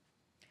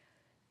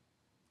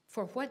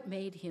 For what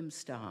made him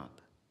stop?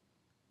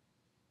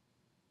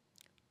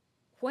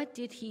 What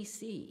did he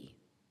see?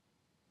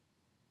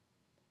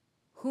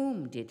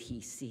 Whom did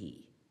he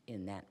see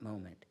in that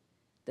moment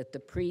that the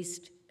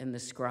priest and the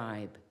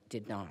scribe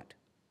did not?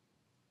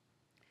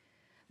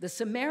 The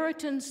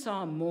Samaritan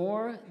saw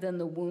more than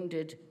the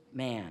wounded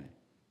man,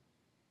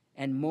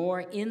 and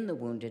more in the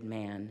wounded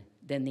man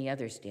than the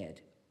others did.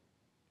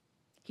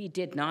 He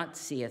did not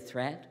see a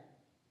threat.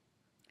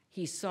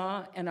 He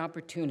saw an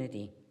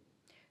opportunity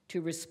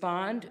to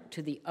respond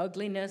to the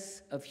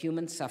ugliness of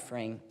human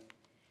suffering,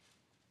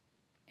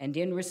 and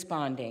in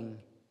responding,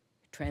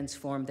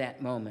 transform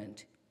that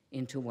moment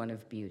into one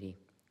of beauty.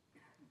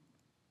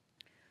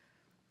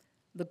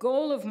 The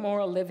goal of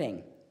moral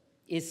living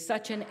is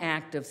such an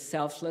act of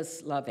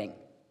selfless loving,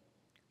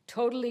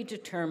 totally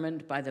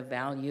determined by the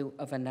value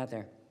of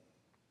another.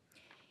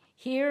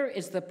 Here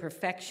is the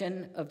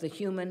perfection of the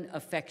human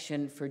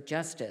affection for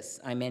justice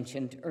I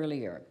mentioned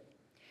earlier,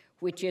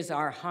 which is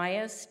our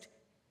highest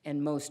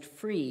and most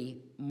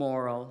free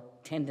moral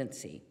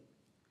tendency.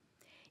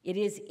 It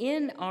is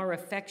in our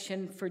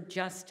affection for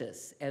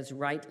justice as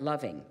right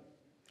loving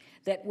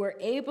that we're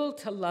able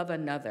to love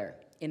another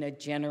in a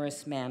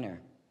generous manner.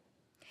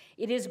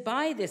 It is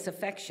by this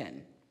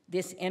affection,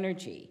 this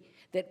energy,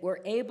 that we're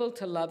able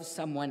to love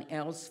someone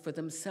else for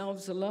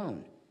themselves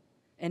alone,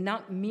 and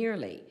not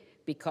merely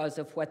because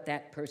of what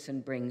that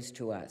person brings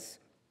to us.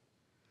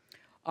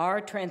 Our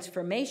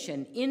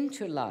transformation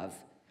into love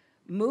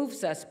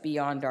moves us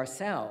beyond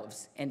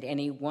ourselves and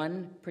any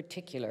one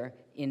particular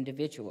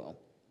individual.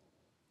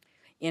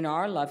 In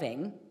our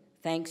loving,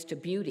 thanks to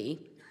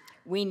beauty,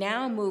 we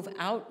now move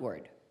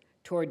outward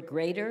toward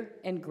greater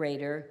and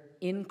greater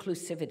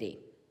inclusivity,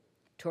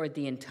 toward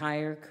the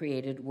entire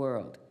created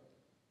world.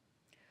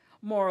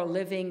 Moral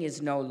living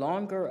is no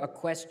longer a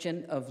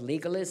question of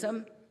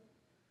legalism.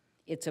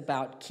 It's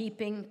about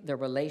keeping the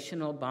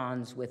relational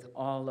bonds with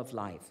all of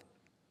life.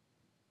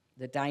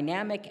 The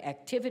dynamic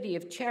activity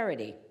of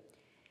charity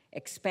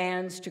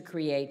expands to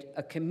create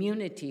a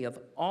community of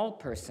all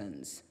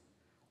persons,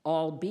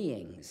 all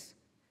beings,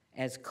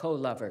 as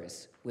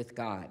co-lovers with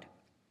God.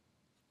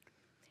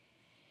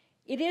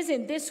 It is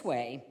in this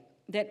way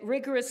that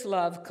rigorous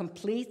love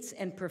completes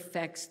and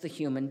perfects the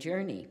human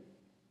journey.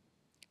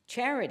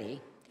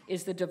 Charity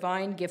is the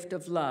divine gift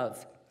of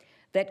love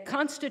that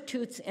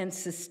constitutes and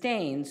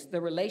sustains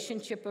the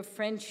relationship of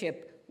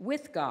friendship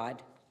with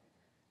God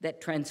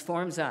that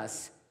transforms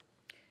us,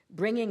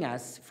 bringing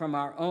us from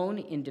our own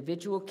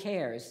individual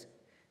cares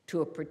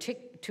to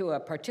a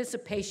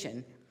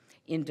participation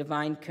in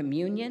divine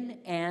communion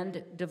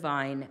and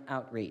divine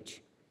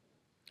outreach.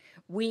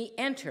 We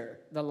enter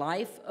the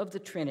life of the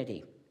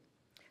Trinity,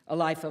 a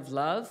life of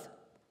love,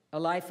 a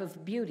life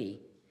of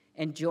beauty,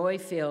 and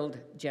joy-filled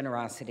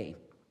generosity.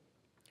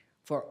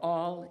 For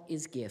all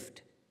is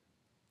gift.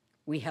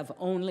 We have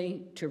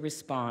only to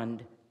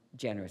respond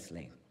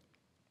generously.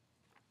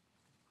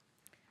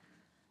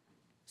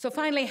 So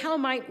finally, how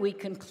might we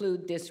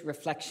conclude this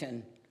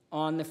reflection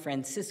on the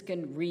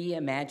Franciscan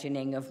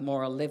reimagining of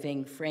moral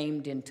living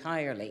framed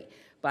entirely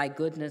by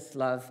goodness,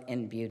 love,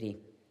 and beauty?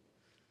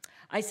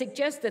 I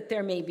suggest that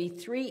there may be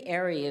 3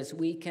 areas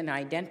we can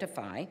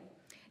identify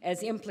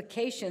as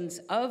implications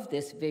of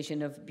this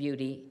vision of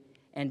beauty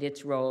and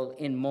its role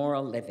in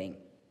moral living.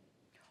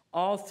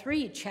 All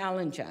 3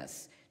 challenge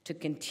us to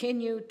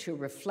continue to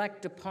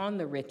reflect upon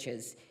the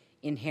riches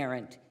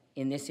inherent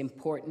in this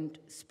important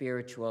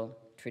spiritual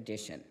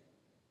tradition.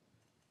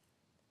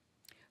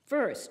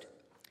 First,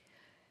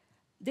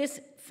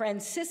 this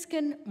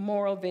Franciscan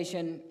moral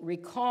vision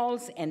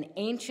recalls an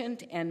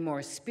ancient and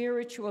more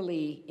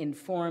spiritually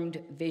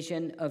informed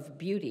vision of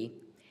beauty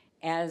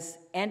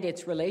and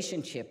its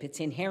relationship, its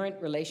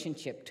inherent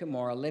relationship to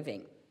moral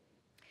living.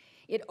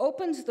 It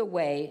opens the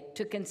way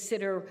to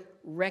consider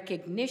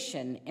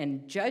recognition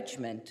and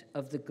judgment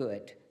of the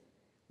good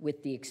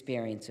with the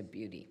experience of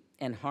beauty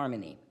and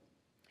harmony.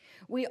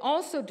 We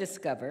also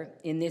discover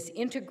in this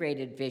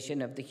integrated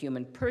vision of the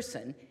human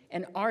person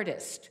an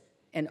artist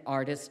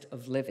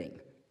of living.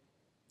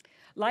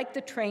 Like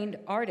the trained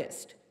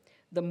artist,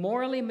 the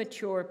morally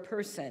mature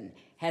person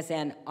has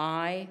an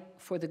eye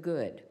for the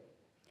good,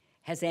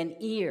 has an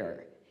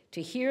ear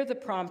to hear the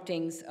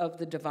promptings of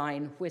the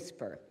divine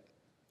whisper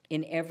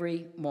in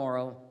every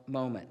moral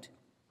moment.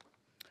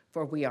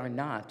 For we are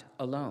not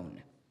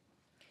alone.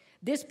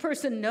 This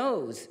person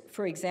knows,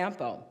 for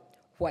example,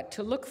 what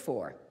to look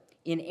for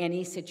in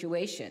any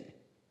situation,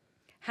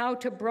 how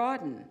to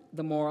broaden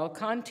the moral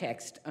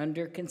context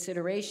under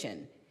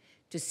consideration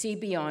to see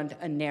beyond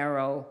a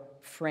narrow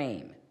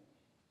frame.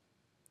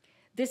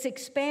 This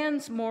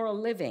expands moral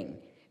living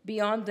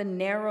beyond the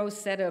narrow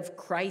set of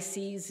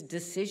crises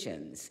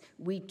decisions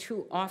we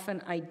too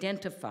often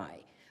identify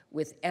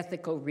with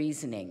ethical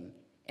reasoning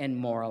and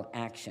moral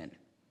action.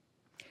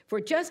 For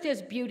just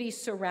as beauty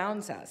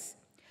surrounds us,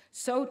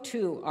 so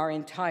too our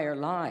entire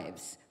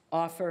lives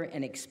offer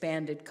an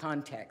expanded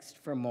context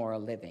for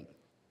moral living.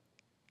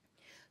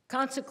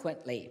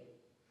 Consequently,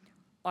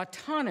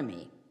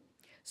 autonomy,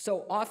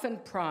 so often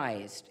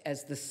prized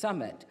as the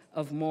summit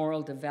of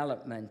moral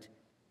development,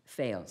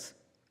 fails.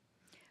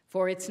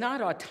 For it's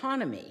not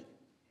autonomy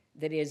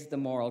that is the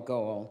moral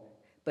goal,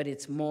 but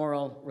it's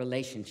moral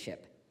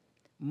relationship,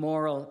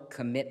 moral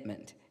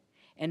commitment,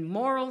 and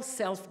moral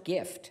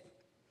self-gift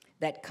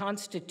that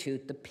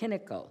constitute the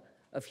pinnacle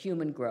of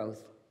human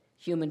growth,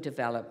 human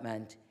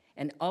development,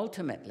 and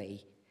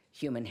ultimately,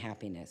 human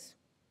happiness.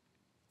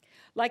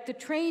 Like the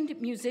trained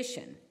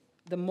musician,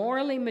 the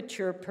morally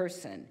mature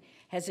person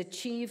has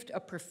achieved a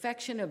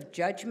perfection of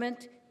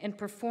judgment and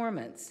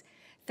performance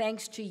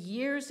thanks to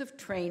years of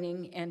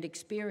training and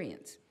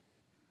experience.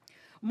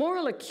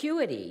 Moral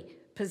acuity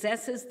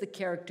possesses the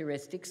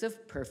characteristics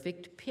of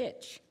perfect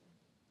pitch.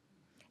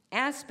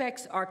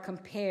 Aspects are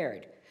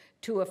compared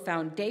to a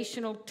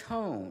foundational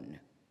tone,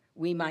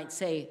 we might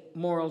say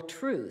moral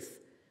truth,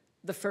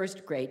 the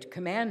first great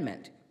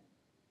commandment.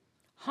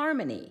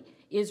 Harmony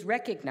is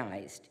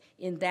recognized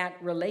in that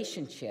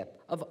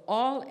relationship of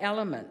all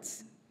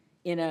elements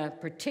in a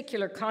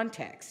particular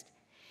context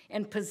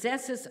and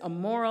possesses a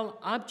moral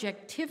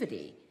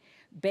objectivity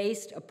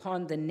based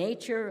upon the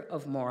nature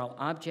of moral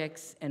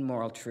objects and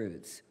moral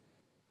truths.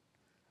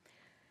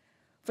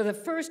 For the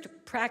first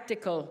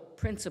practical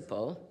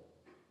principle,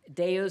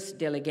 Deus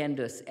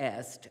delegendus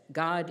est,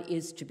 God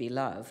is to be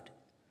loved,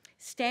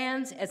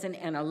 stands as an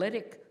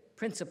analytic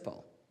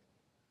principle.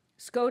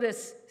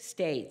 Scotus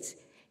states,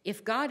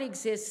 if God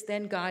exists,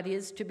 then God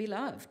is to be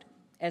loved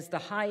as the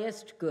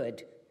highest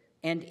good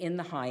and in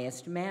the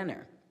highest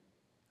manner.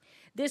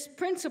 This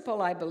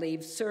principle, I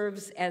believe,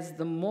 serves as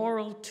the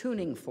moral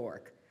tuning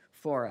fork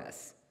for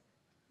us,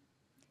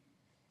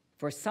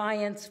 for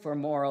science, for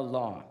moral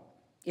law.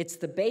 It's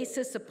the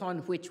basis upon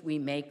which we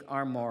make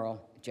our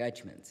moral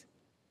judgments.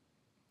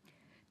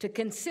 To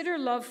consider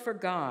love for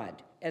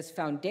God as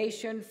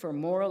foundation for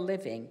moral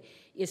living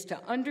is to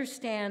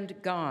understand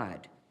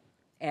God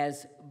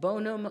as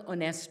bonum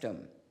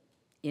honestum,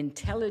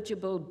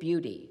 intelligible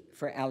beauty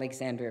for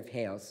Alexander of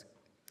Hales,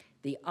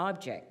 the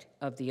object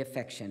of the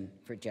affection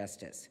for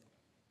justice.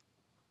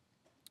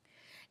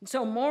 And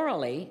so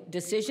morally,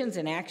 decisions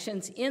and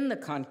actions in the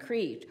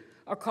concrete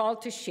are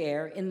called to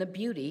share in the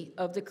beauty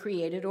of the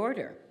created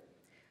order,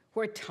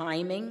 where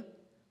timing,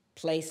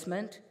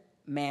 placement,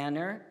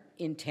 manner,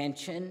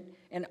 intention,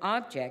 and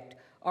object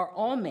are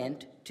all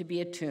meant to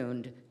be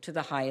attuned to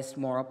the highest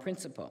moral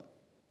principle.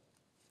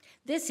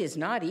 This is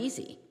not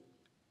easy.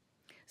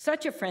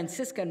 Such a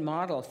Franciscan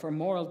model for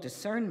moral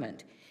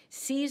discernment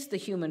sees the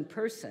human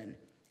person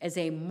as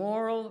a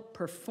moral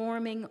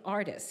performing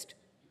artist.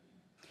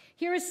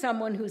 Here is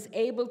someone who's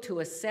able to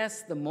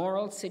assess the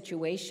moral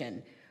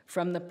situation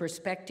from the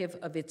perspective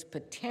of its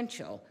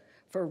potential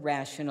for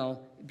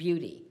rational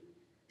beauty,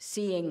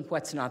 seeing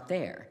what's not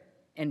there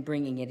and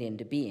bringing it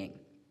into being,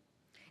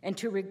 and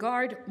to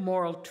regard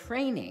moral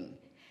training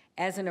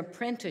as an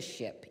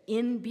apprenticeship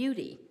in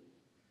beauty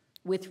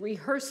with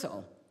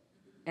rehearsal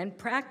and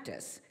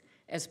practice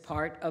as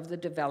part of the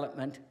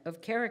development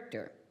of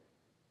character.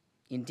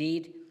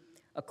 Indeed,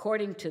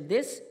 according to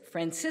this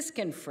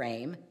Franciscan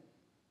frame,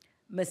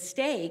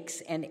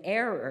 mistakes and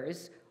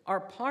errors are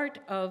part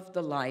of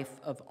the life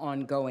of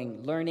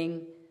ongoing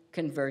learning,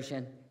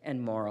 conversion,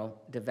 and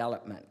moral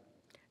development,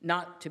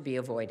 not to be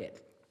avoided.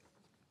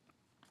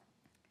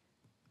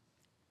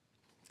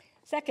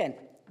 Second,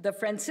 the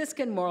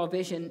Franciscan moral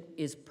vision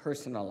is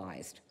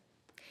personalized.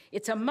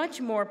 It's a much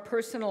more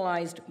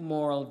personalized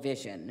moral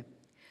vision,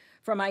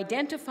 from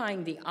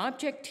identifying the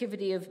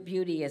objectivity of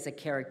beauty as a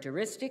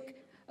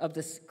characteristic of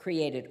the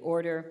created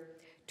order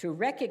to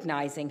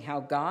recognizing how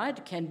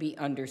God can be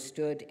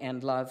understood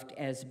and loved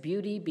as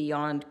beauty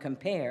beyond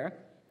compare.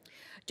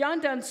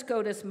 John Duns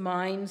Scotus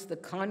mines the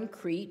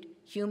concrete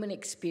human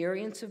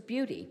experience of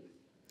beauty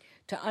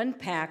to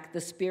unpack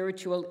the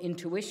spiritual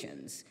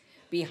intuitions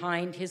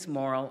behind his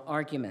moral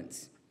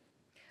arguments.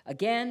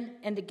 Again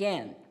and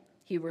again,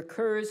 he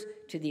recurs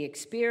to the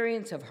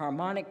experience of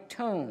harmonic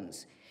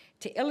tones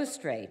to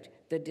illustrate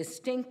the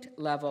distinct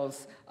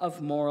levels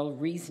of moral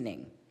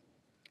reasoning,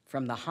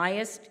 from the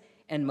highest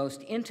and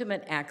most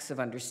intimate acts of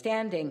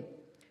understanding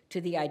to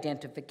the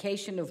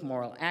identification of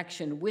moral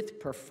action with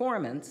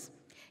performance,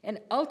 and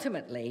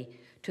ultimately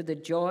to the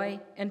joy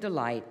and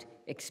delight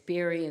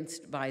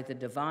experienced by the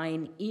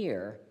divine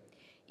ear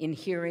in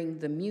hearing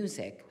the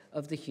music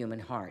of the human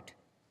heart.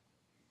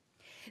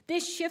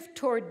 This shift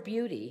toward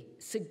beauty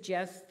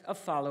suggests a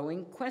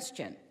following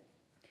question.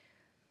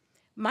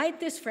 Might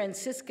this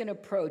Franciscan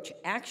approach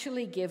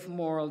actually give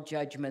moral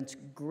judgments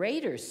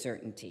greater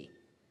certainty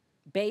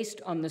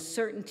based on the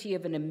certainty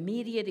of an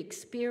immediate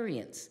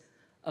experience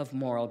of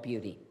moral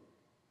beauty?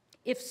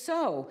 If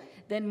so,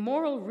 then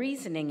moral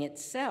reasoning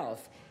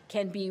itself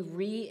can be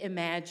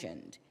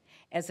reimagined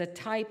as a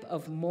type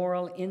of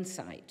moral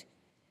insight,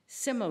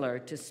 similar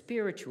to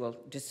spiritual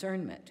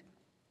discernment.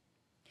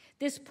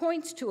 This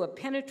points to a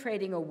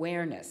penetrating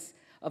awareness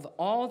of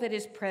all that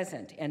is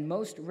present and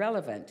most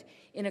relevant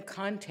in a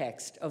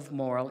context of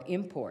moral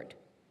import,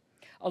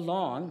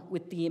 along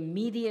with the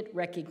immediate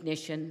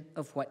recognition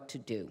of what to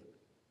do.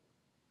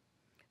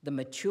 The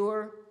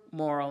mature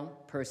moral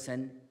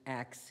person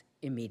acts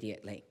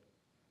immediately,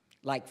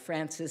 like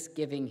Francis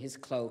giving his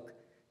cloak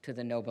to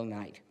the noble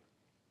knight.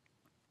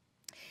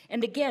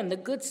 And again, the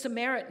Good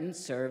Samaritan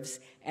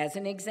serves as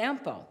an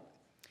example,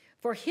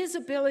 for his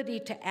ability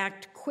to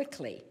act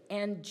quickly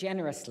and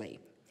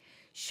generously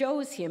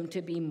shows him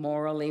to be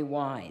morally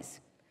wise,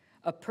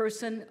 a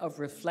person of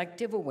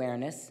reflective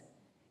awareness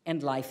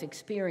and life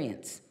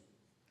experience.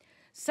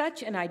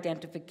 Such an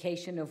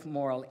identification of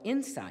moral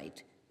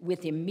insight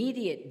with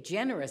immediate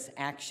generous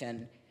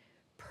action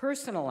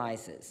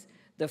personalizes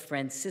the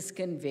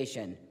Franciscan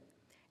vision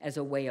as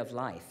a way of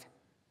life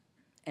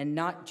and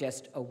not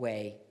just a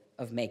way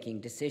of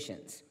making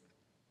decisions.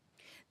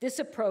 This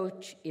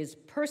approach is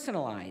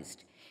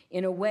personalized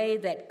in a way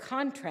that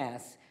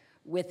contrasts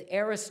with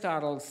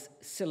Aristotle's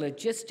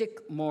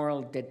syllogistic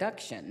moral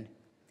deduction,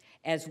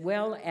 as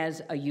well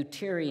as a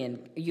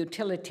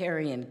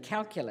utilitarian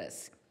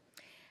calculus,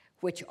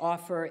 which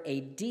offer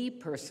a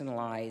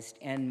depersonalized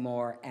and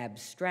more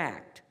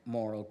abstract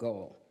moral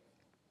goal.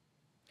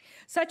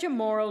 Such a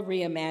moral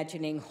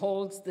reimagining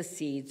holds the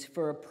seeds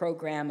for a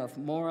program of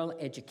moral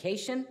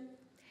education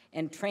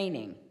and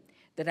training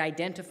that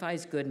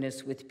identifies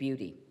goodness with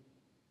beauty.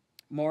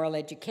 Moral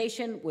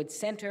education would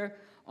center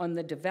on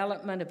the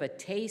development of a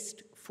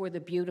taste for the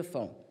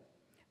beautiful,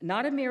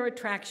 not a mere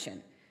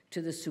attraction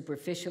to the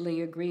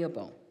superficially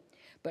agreeable,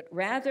 but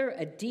rather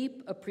a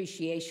deep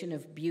appreciation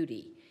of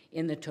beauty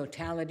in the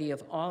totality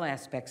of all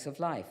aspects of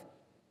life.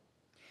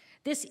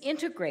 This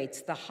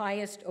integrates the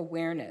highest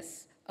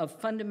awareness of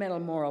fundamental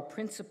moral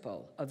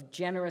principle of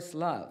generous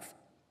love,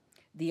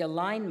 the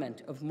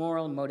alignment of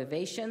moral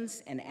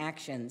motivations and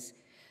actions,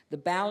 the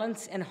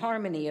balance and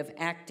harmony of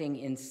acting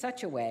in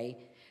such a way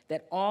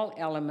that all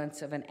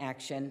elements of an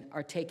action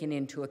are taken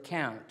into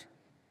account: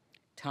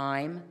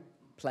 time,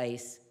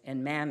 place,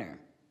 and manner.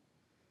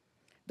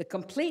 The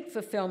complete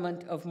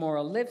fulfillment of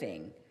moral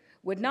living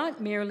would not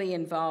merely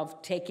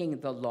involve taking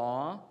the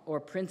law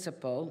or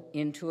principle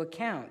into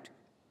account,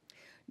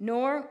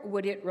 nor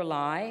would it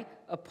rely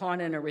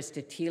upon an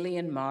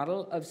Aristotelian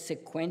model of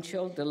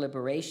sequential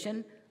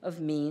deliberation of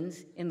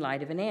means in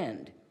light of an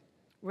end.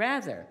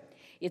 Rather,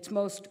 it's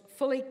most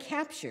fully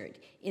captured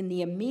in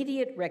the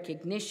immediate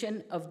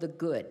recognition of the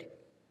good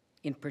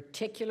in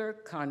particular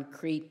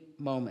concrete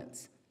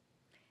moments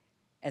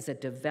as a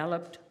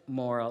developed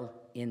moral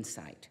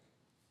insight.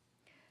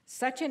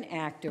 Such an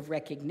act of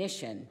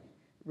recognition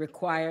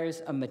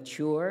requires a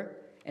mature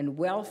and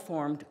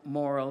well-formed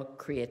moral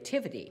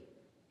creativity,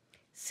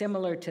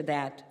 similar to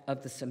that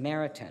of the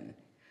Samaritan,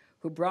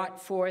 who brought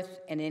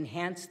forth and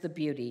enhanced the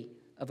beauty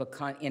of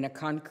in a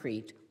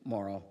concrete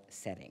moral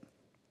setting.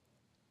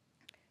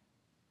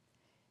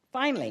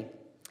 Finally,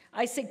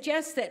 I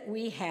suggest that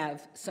we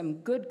have some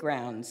good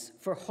grounds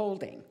for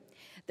holding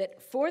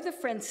that for the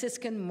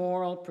Franciscan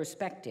moral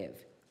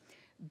perspective,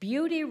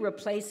 beauty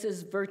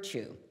replaces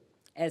virtue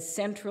as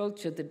central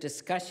to the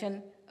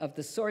discussion of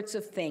the sorts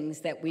of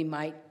things that we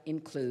might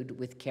include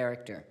with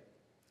character.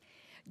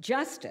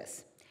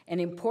 Justice, an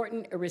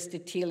important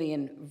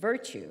Aristotelian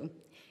virtue,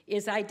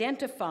 is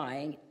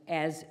identifying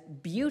as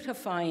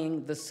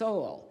beautifying the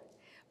soul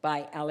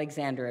by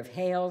Alexander of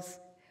Hales,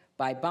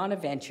 by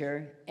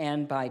Bonaventure,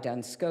 and by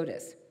Duns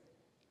Scotus.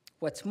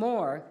 What's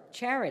more,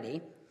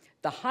 charity,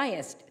 the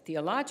highest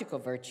theological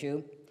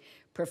virtue,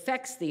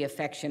 perfects the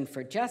affection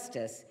for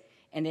justice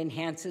and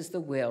enhances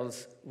the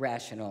will's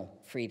rational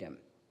freedom.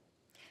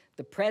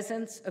 The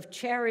presence of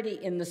charity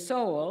in the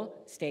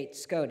soul,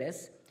 states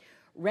Scotus,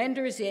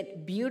 renders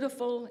it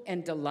beautiful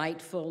and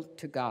delightful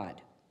to God.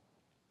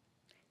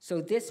 So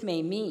this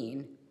may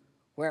mean,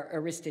 where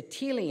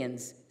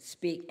Aristotelians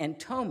speak and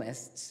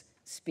Thomists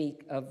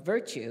speak of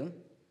virtue,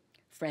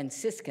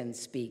 Franciscans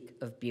speak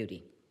of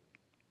beauty.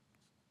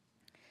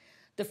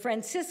 The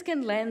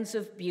Franciscan lens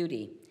of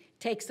beauty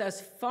takes us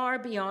far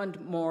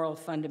beyond moral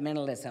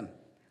fundamentalism,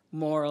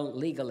 moral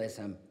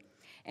legalism,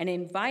 and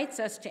invites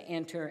us to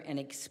enter an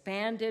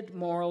expanded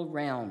moral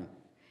realm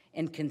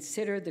and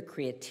consider the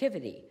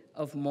creativity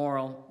of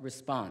moral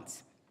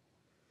response.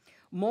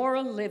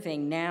 Moral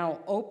living now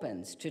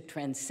opens to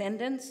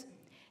transcendence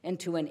and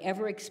to an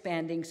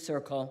ever-expanding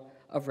circle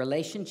of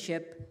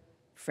relationship,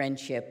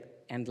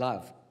 friendship, and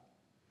love.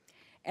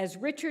 As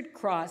Richard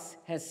Cross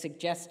has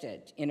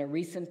suggested in a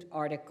recent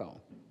article,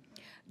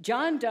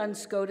 John Duns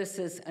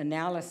Scotus's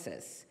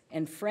analysis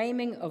and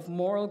framing of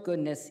moral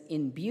goodness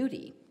in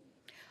beauty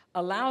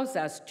allows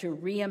us to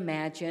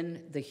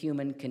reimagine the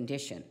human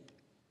condition.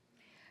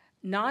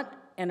 Not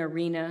an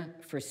arena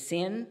for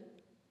sin,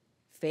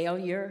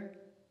 failure,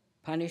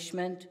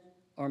 punishment,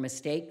 or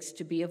mistakes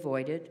to be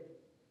avoided,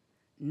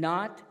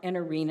 not an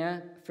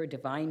arena for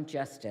divine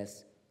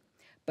justice,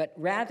 but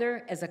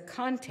rather as a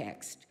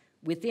context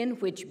within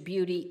which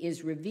beauty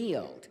is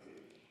revealed,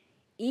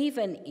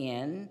 even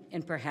in,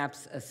 and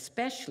perhaps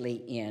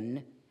especially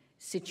in,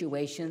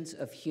 situations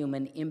of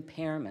human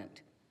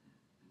impairment.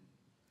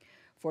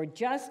 For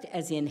just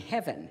as in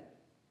heaven,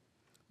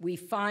 we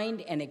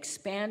find an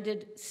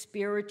expanded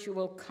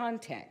spiritual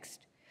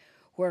context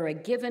where a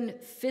given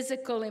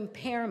physical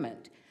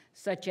impairment,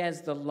 such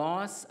as the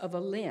loss of a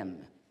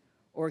limb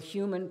or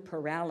human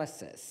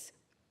paralysis,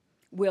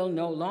 will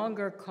no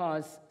longer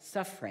cause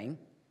suffering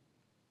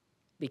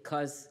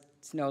because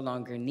it's no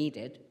longer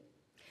needed,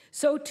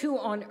 so too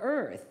on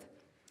earth,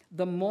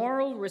 the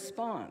moral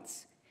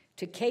response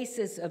to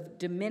cases of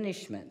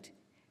diminishment,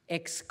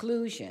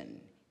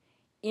 exclusion,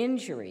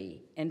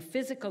 injury, and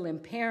physical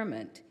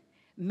impairment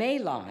may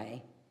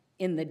lie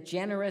in the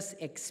generous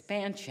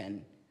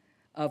expansion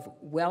of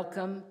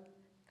welcome,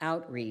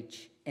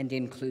 outreach, and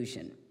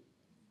inclusion.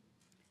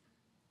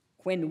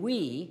 When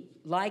we,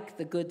 like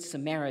the Good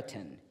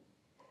Samaritan,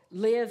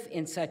 live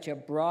in such a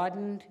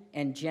broadened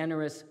and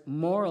generous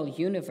moral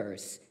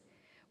universe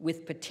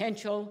with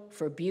potential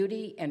for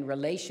beauty and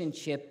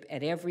relationship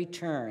at every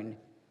turn,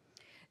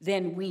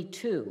 then we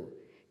too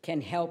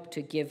can help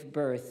to give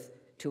birth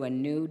to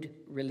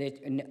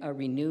a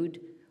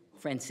renewed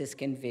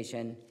Franciscan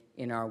vision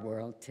in our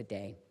world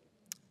today.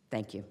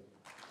 Thank you.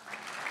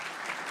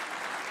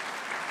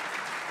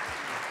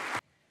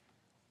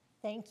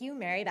 Thank you,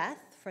 Mary Beth,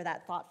 for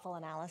that thoughtful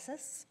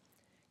analysis.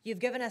 You've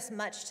given us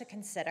much to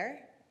consider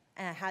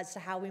as to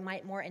how we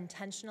might more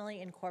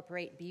intentionally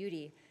incorporate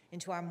beauty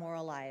into our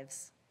moral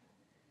lives.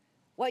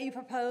 What you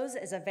propose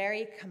is a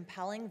very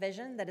compelling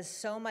vision that is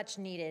so much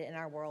needed in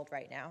our world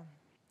right now.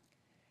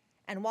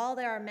 And while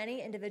there are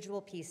many individual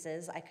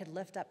pieces I could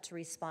lift up to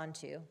respond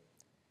to,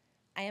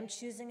 I am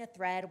choosing a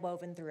thread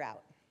woven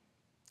throughout: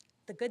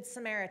 the Good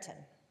Samaritan.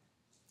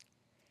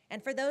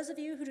 And for those of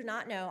you who do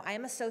not know, I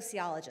am a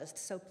sociologist,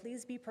 so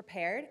please be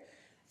prepared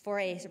for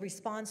a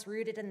response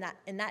rooted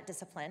in that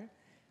discipline,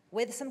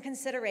 with some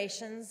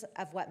considerations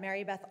of what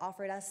Mary Beth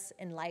offered us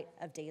in light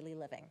of daily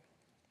living.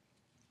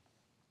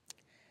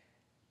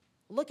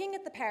 Looking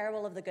at the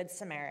parable of the Good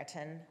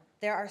Samaritan,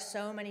 there are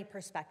so many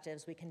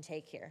perspectives we can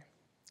take here.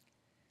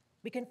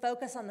 We can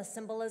focus on the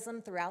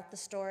symbolism throughout the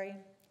story,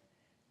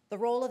 the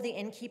role of the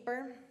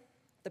innkeeper,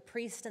 the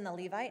priest and the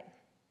Levite,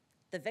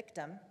 the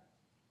victim,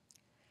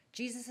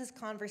 Jesus'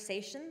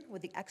 conversation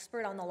with the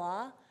expert on the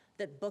law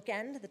that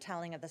bookend the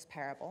telling of this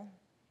parable.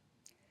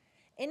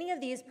 Any of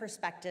these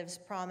perspectives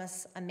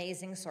promise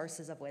amazing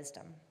sources of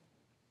wisdom.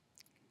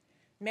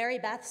 Mary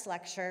Beth's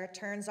lecture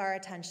turns our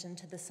attention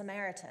to the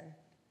Samaritan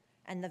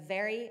and the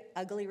very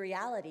ugly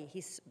reality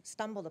he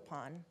stumbled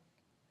upon,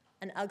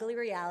 an ugly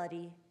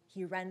reality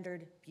he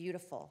rendered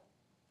beautiful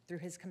through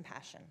his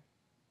compassion.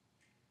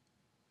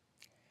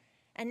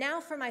 And now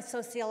for my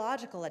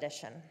sociological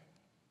edition.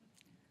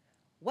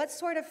 What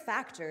sort of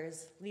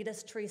factors lead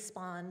us to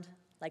respond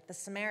like the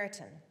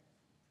Samaritan?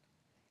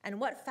 And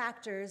what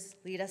factors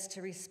lead us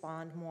to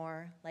respond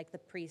more like the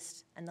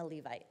priest and the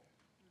Levite?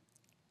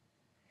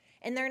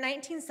 In their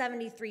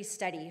 1973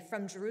 study,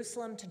 From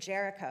Jerusalem to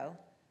Jericho,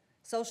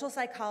 social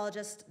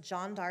psychologists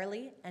John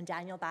Darley and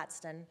Daniel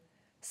Batson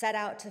set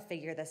out to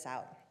figure this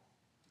out.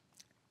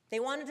 They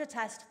wanted to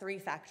test 3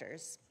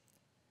 factors.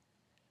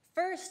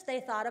 First, they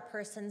thought a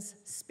person's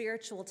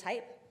spiritual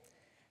type,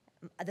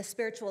 the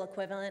spiritual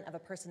equivalent of a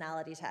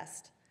personality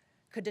test,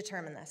 could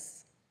determine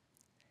this.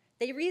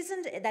 They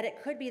reasoned that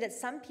it could be that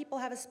some people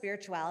have a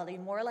spirituality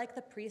more like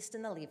the priest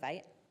and the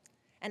Levite,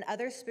 and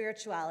other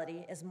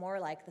spirituality is more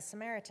like the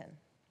Samaritan.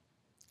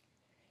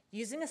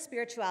 Using a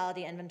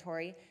spirituality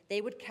inventory, they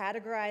would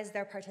categorize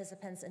their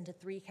participants into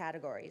 3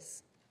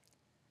 categories.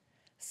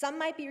 Some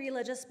might be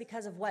religious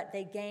because of what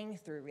they gain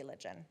through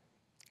religion.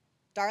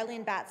 Darley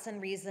and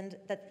Batson reasoned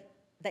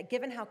that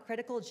given how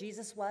critical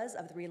Jesus was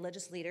of the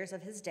religious leaders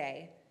of his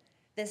day,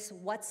 this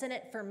 "what's in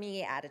it for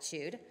me"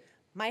 attitude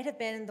might have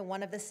been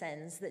one of the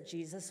sins that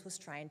Jesus was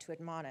trying to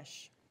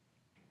admonish.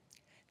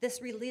 This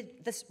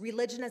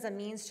religion as a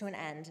means to an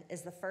end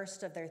is the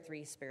first of their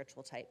 3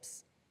 spiritual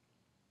types.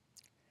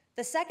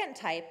 The second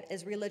type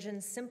is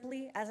religion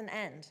simply as an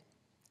end.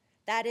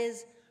 That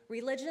is,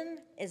 religion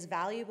is a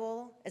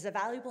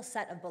valuable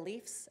set of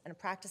beliefs and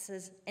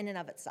practices in and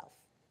of itself.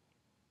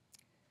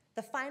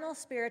 The final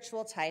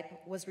spiritual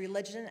type was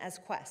religion as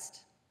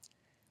quest,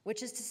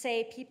 which is to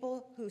say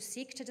people who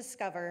seek to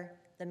discover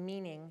the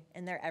meaning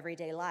in their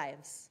everyday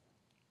lives.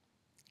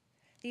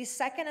 These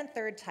second and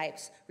third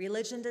types,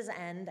 religion as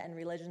end and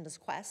religion as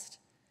quest,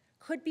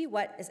 could be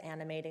what is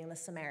animating the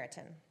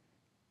Samaritan.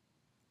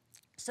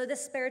 So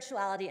this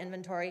spirituality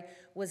inventory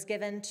was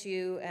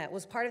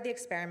was part of the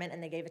experiment,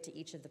 and they gave it to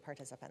each of the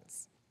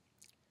participants.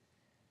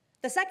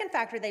 The second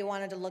factor they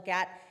wanted to look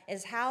at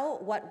is how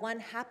what one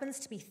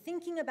happens to be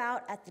thinking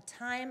about at the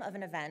time of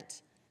an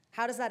event,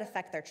 how does that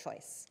affect their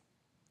choice?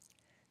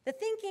 The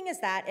thinking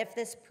is that if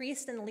this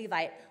priest and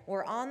Levite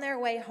were on their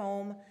way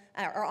home,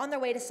 or on their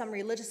way to some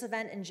religious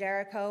event in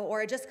Jericho,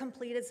 or had just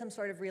completed some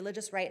sort of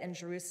religious rite in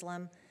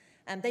Jerusalem,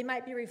 they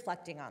might be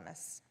reflecting on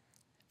this.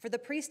 For the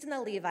priest and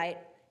the Levite,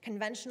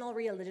 conventional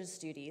religious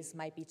duties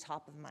might be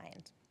top of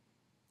mind.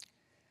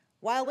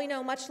 While we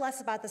know much less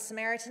about the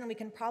Samaritan, we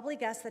can probably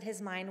guess that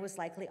his mind was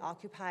likely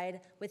occupied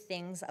with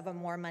things of a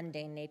more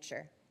mundane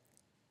nature.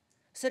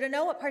 So to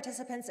know what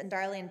participants in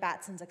Darley and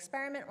Batson's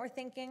experiment were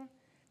thinking,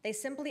 they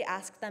simply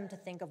asked them to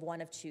think of one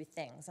of 2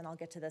 things, and I'll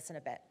get to this in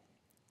a bit.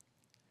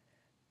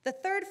 The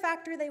third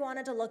factor they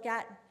wanted to look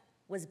at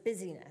was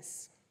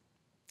busyness.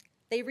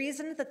 They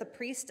reasoned that the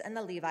priest and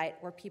the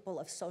Levite were people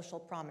of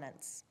social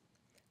prominence.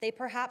 They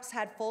perhaps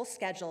had full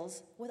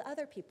schedules with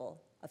other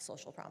people of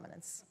social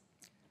prominence.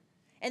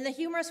 In the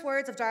humorous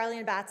words of Darley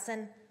and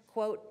Batson,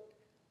 quote,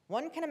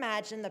 "One can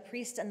imagine the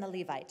priest and the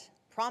Levite,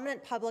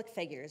 prominent public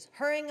figures,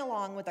 hurrying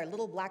along with their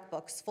little black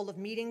books full of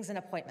meetings and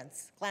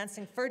appointments,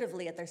 glancing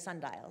furtively at their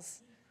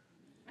sundials.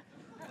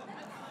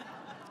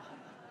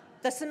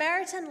 The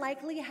Samaritan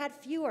likely had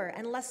fewer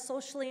and less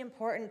socially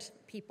important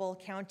people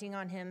counting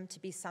on him to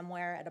be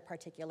somewhere at a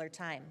particular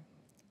time.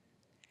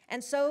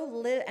 And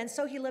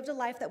so he lived a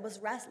life that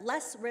was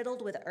less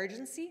riddled with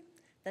urgency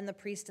than the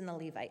priest and the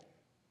Levite.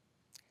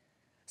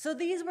 So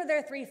these were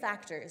their 3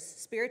 factors: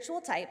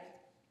 spiritual type,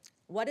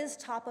 what is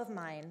top of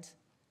mind,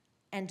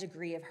 and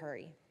degree of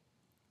hurry.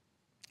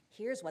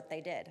 Here's what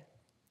they did.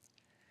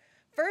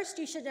 First,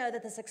 you should know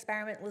that this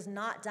experiment was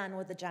not done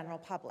with the general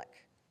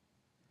public.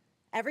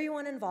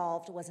 Everyone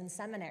involved was in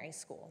seminary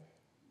school.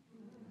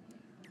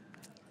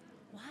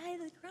 What?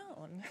 highly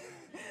grown.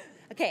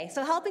 Okay,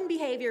 so helping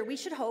behavior, we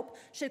should hope,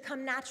 should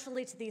come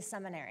naturally to these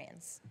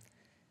seminarians.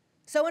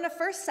 So in a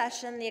first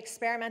session, the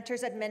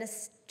experimenters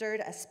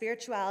administered a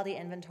spirituality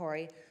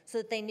inventory so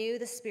that they knew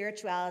the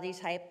spirituality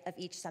type of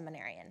each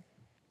seminarian.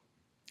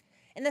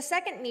 In the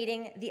second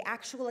meeting, the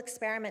actual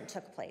experiment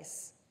took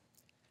place.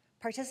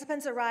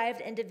 Participants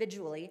arrived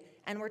individually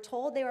and were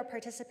told they were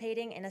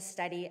participating in a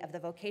study of the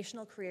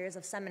vocational careers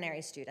of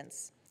seminary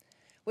students,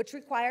 which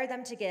required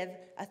them to give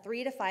a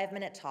 3 to 5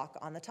 minute talk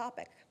on the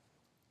topic.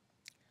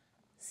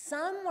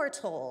 Some were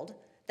told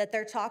that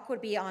their talk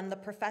would be on the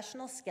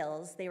professional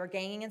skills they were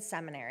gaining in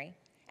seminary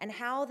and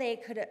how they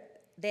could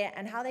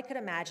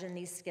imagine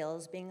these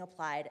skills being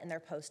applied in their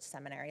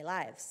post-seminary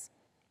lives.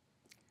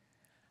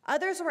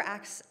 Others were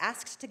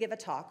asked to give a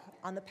talk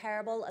on the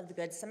parable of the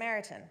Good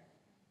Samaritan.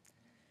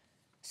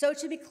 So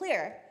to be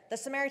clear, the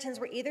Samaritans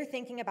were either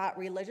thinking about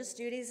religious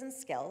duties and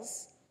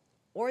skills,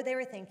 or they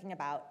were thinking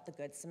about the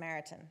Good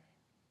Samaritan.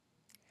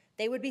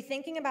 They would be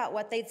thinking about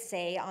what they'd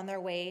say on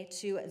their way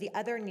to the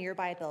other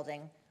nearby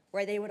building,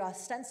 where they would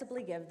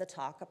ostensibly give the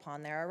talk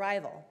upon their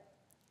arrival.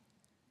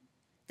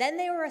 Then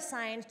they were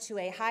assigned to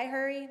a high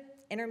hurry,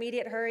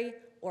 intermediate hurry,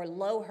 or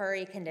low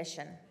hurry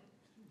condition.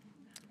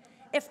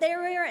 If they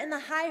were in the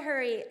high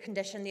hurry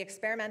condition, the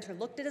experimenter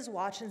looked at his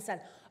watch and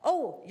said,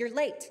 "Oh, you're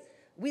late.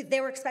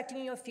 They were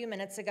expecting you a few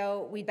minutes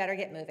ago. We'd better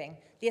get moving.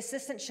 The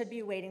assistant should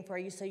be waiting for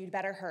you, so you'd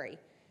better hurry.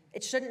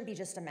 It shouldn't be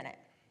just a minute."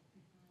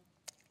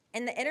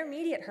 In the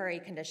intermediate hurry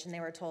condition, they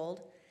were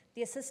told,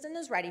 "The assistant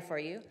is ready for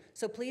you,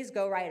 so please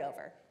go right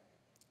over."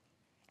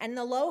 And in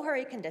the low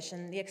hurry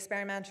condition, the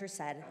experimenter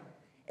said,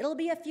 "It'll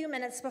be a few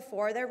minutes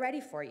before they're ready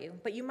for you,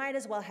 but you might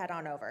as well head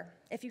on over.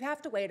 If you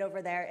have to wait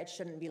over there, it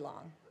shouldn't be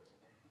long."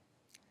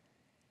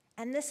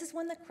 And this is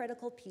when the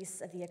critical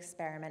piece of the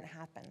experiment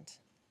happened.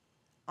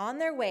 On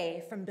their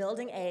way from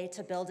building A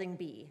to building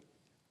B,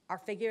 our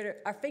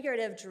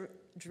figurative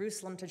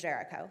Jerusalem to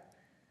Jericho,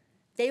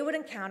 they would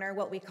encounter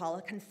what we call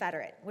a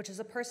confederate, which is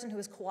a person who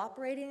is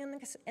cooperating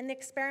in the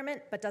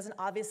experiment but doesn't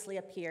obviously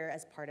appear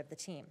as part of the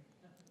team.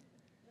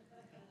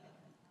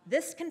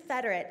 This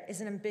confederate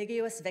is an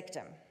ambiguous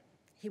victim.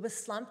 He was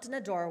slumped in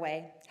a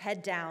doorway,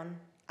 head down,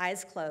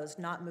 eyes closed,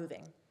 not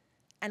moving.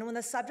 And when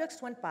the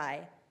subjects went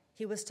by,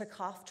 he was to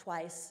cough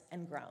twice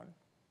and groan.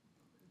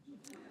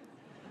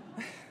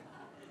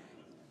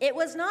 It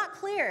was not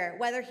clear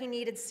whether he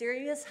needed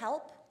serious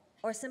help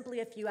or simply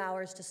a few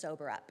hours to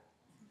sober up.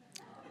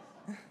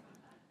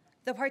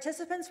 The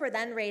participants were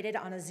then rated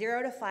on a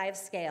 0 to 5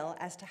 scale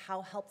as to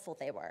how helpful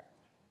they were.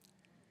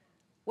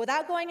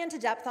 Without going into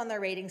depth on their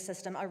rating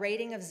system, a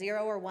rating of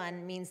 0 or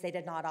 1 means they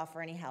did not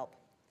offer any help.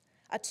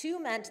 A 2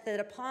 meant that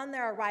upon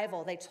their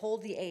arrival, they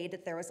told the aide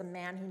that there was a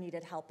man who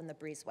needed help in the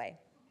breezeway.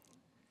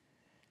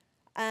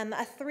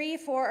 A 3,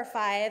 4, or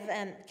 5,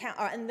 and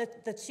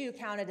the 2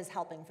 counted as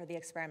helping for the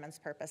experiment's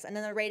purpose. And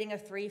then a rating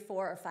of 3,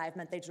 4, or 5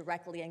 meant they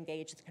directly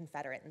engaged the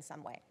confederate in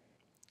some way.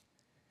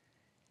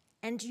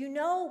 And do you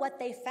know what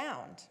they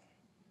found?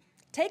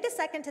 Take a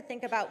second to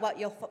think about what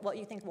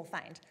you think we'll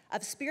find.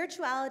 Of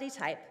spirituality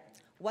type,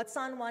 what's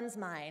on one's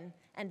mind,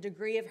 and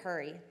degree of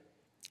hurry,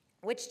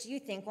 which do you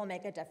think will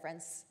make a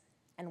difference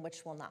and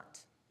which will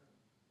not?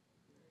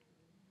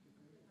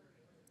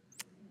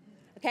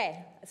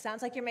 Okay, it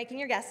sounds like you're making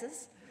your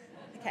guesses.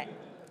 Okay,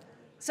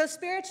 so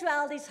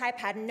spirituality type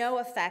had no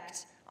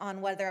effect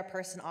on whether a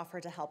person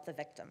offered to help the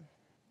victim.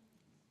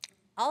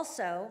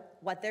 Also,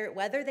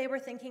 whether they were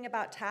thinking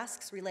about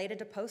tasks related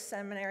to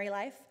post-seminary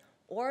life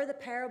or the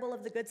parable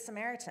of the Good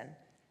Samaritan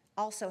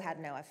also had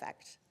no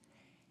effect.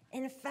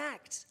 In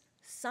fact,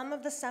 some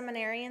of the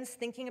seminarians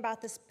thinking about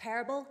this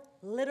parable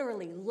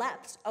literally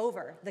leapt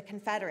over the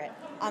confederate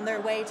on their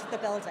way to the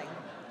building.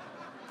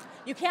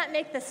 You can't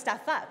make this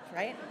stuff up,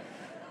 right?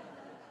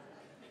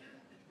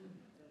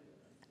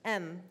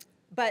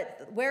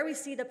 But where we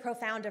see the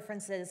profound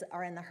differences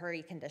are in the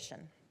hurry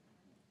condition.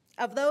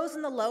 Of those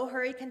in the low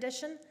hurry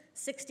condition,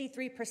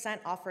 63%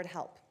 offered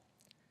help.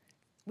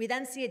 We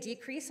then see a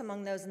decrease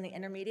among those in the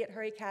intermediate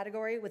hurry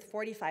category with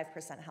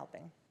 45%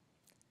 helping.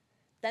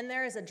 Then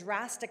there is a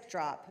drastic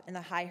drop in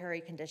the high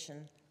hurry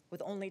condition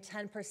with only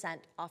 10%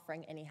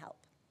 offering any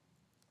help.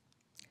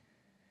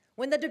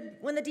 When the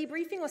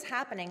debriefing was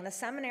happening, the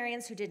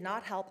seminarians who did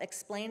not help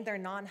explained their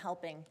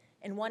non-helping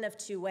in one of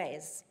 2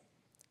 ways.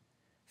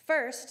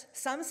 First,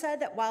 some said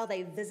that while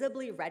they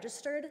visibly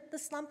registered the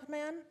slumped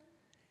man,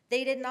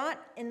 they did not,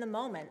 in the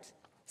moment,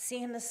 see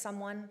him as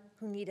someone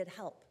who needed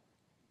help.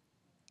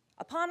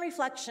 Upon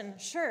reflection,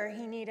 sure,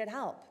 he needed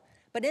help.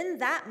 But in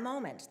that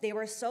moment, they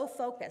were so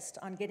focused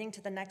on getting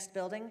to the next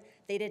building,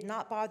 they did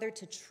not bother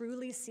to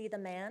truly see the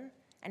man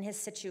and his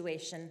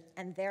situation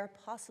and their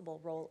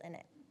possible role in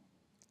it.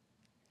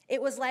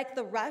 It was like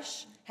the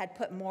rush had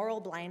put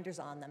moral blinders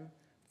on them,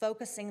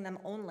 focusing them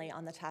only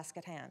on the task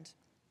at hand.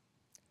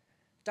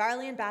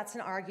 Darley and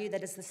Batson argue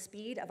that as the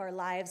speed of our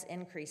lives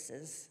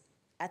increases,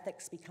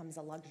 ethics becomes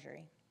a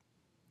luxury.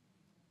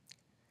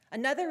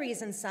 Another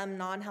reason some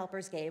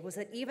non-helpers gave was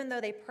that even though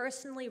they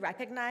personally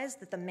recognized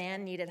that the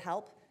man needed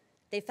help,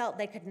 they felt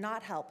they could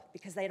not help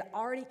because they had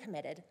already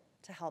committed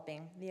to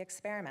helping the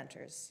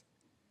experimenters.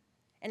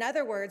 In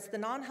other words, the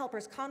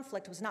non-helpers'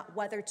 conflict was not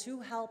whether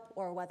to help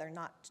or whether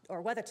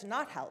to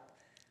not help,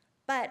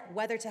 but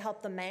whether to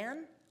help the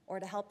man or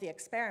to help the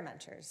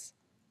experimenters.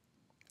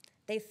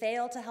 They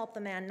failed to help the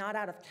man not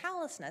out of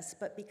callousness,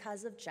 but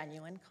because of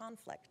genuine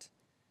conflict.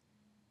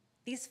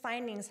 These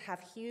findings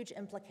have huge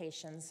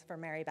implications for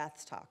Mary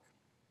Beth's talk.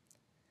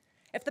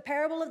 If the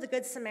parable of the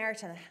Good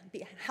Samaritan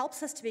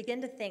helps us to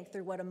begin to think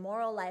through what a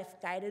moral life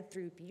guided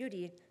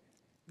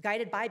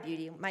by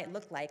beauty might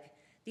look like,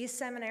 these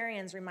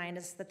seminarians remind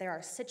us that there are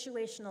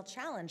situational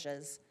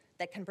challenges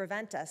that can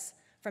prevent us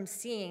from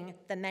seeing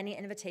the many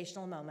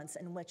invitational moments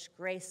in which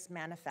grace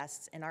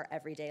manifests in our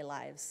everyday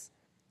lives.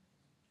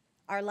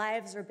 Our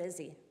lives are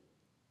busy.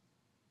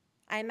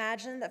 I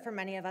imagine that for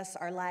many of us,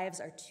 our lives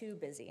are too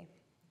busy.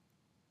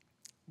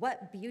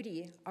 What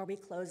beauty are we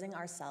closing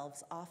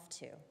ourselves off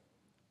to?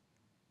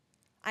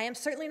 I am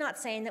certainly not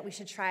saying that we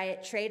should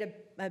trade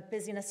a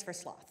busyness for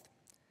sloth.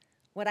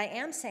 What I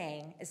am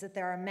saying is that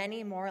there are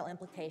many moral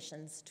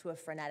implications to a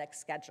frenetic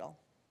schedule.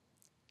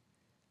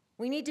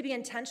 We need to be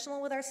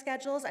intentional with our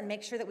schedules and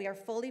make sure that we are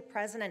fully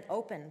present and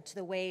open to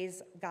the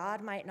ways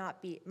God might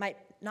not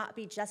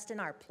be just in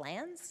our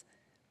plans,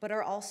 but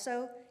are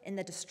also in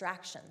the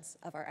distractions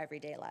of our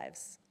everyday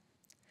lives.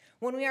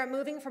 When we are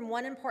moving from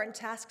one important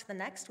task to the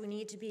next, we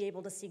need to be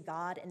able to see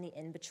God in the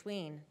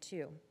in-between,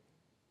 too.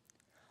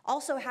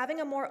 Also,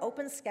 having a more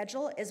open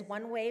schedule is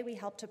one way we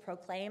help to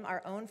proclaim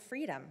our own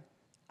freedom,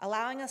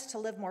 allowing us to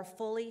live more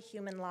fully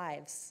human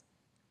lives.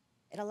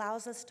 It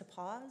allows us to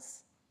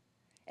pause.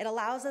 It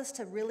allows us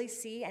to really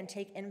see and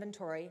take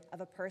inventory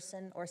of a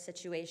person or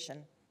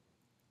situation.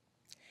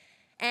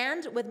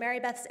 And with Mary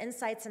Beth's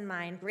insights in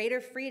mind,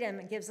 greater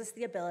freedom gives us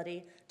the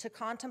ability to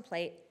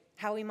contemplate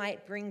how we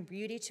might bring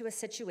beauty to a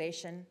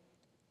situation,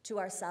 to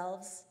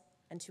ourselves,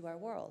 and to our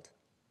world.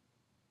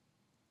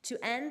 To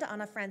end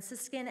on a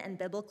Franciscan and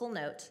biblical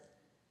note,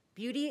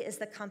 beauty is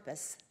the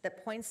compass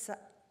that points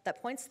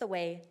the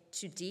way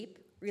to deep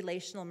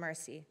relational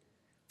mercy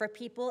for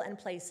people and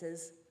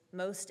places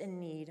most in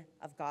need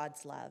of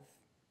God's love.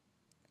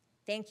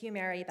 Thank you,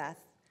 Mary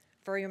Beth,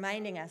 for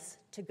reminding us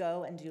to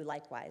go and do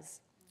likewise.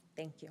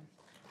 Thank you.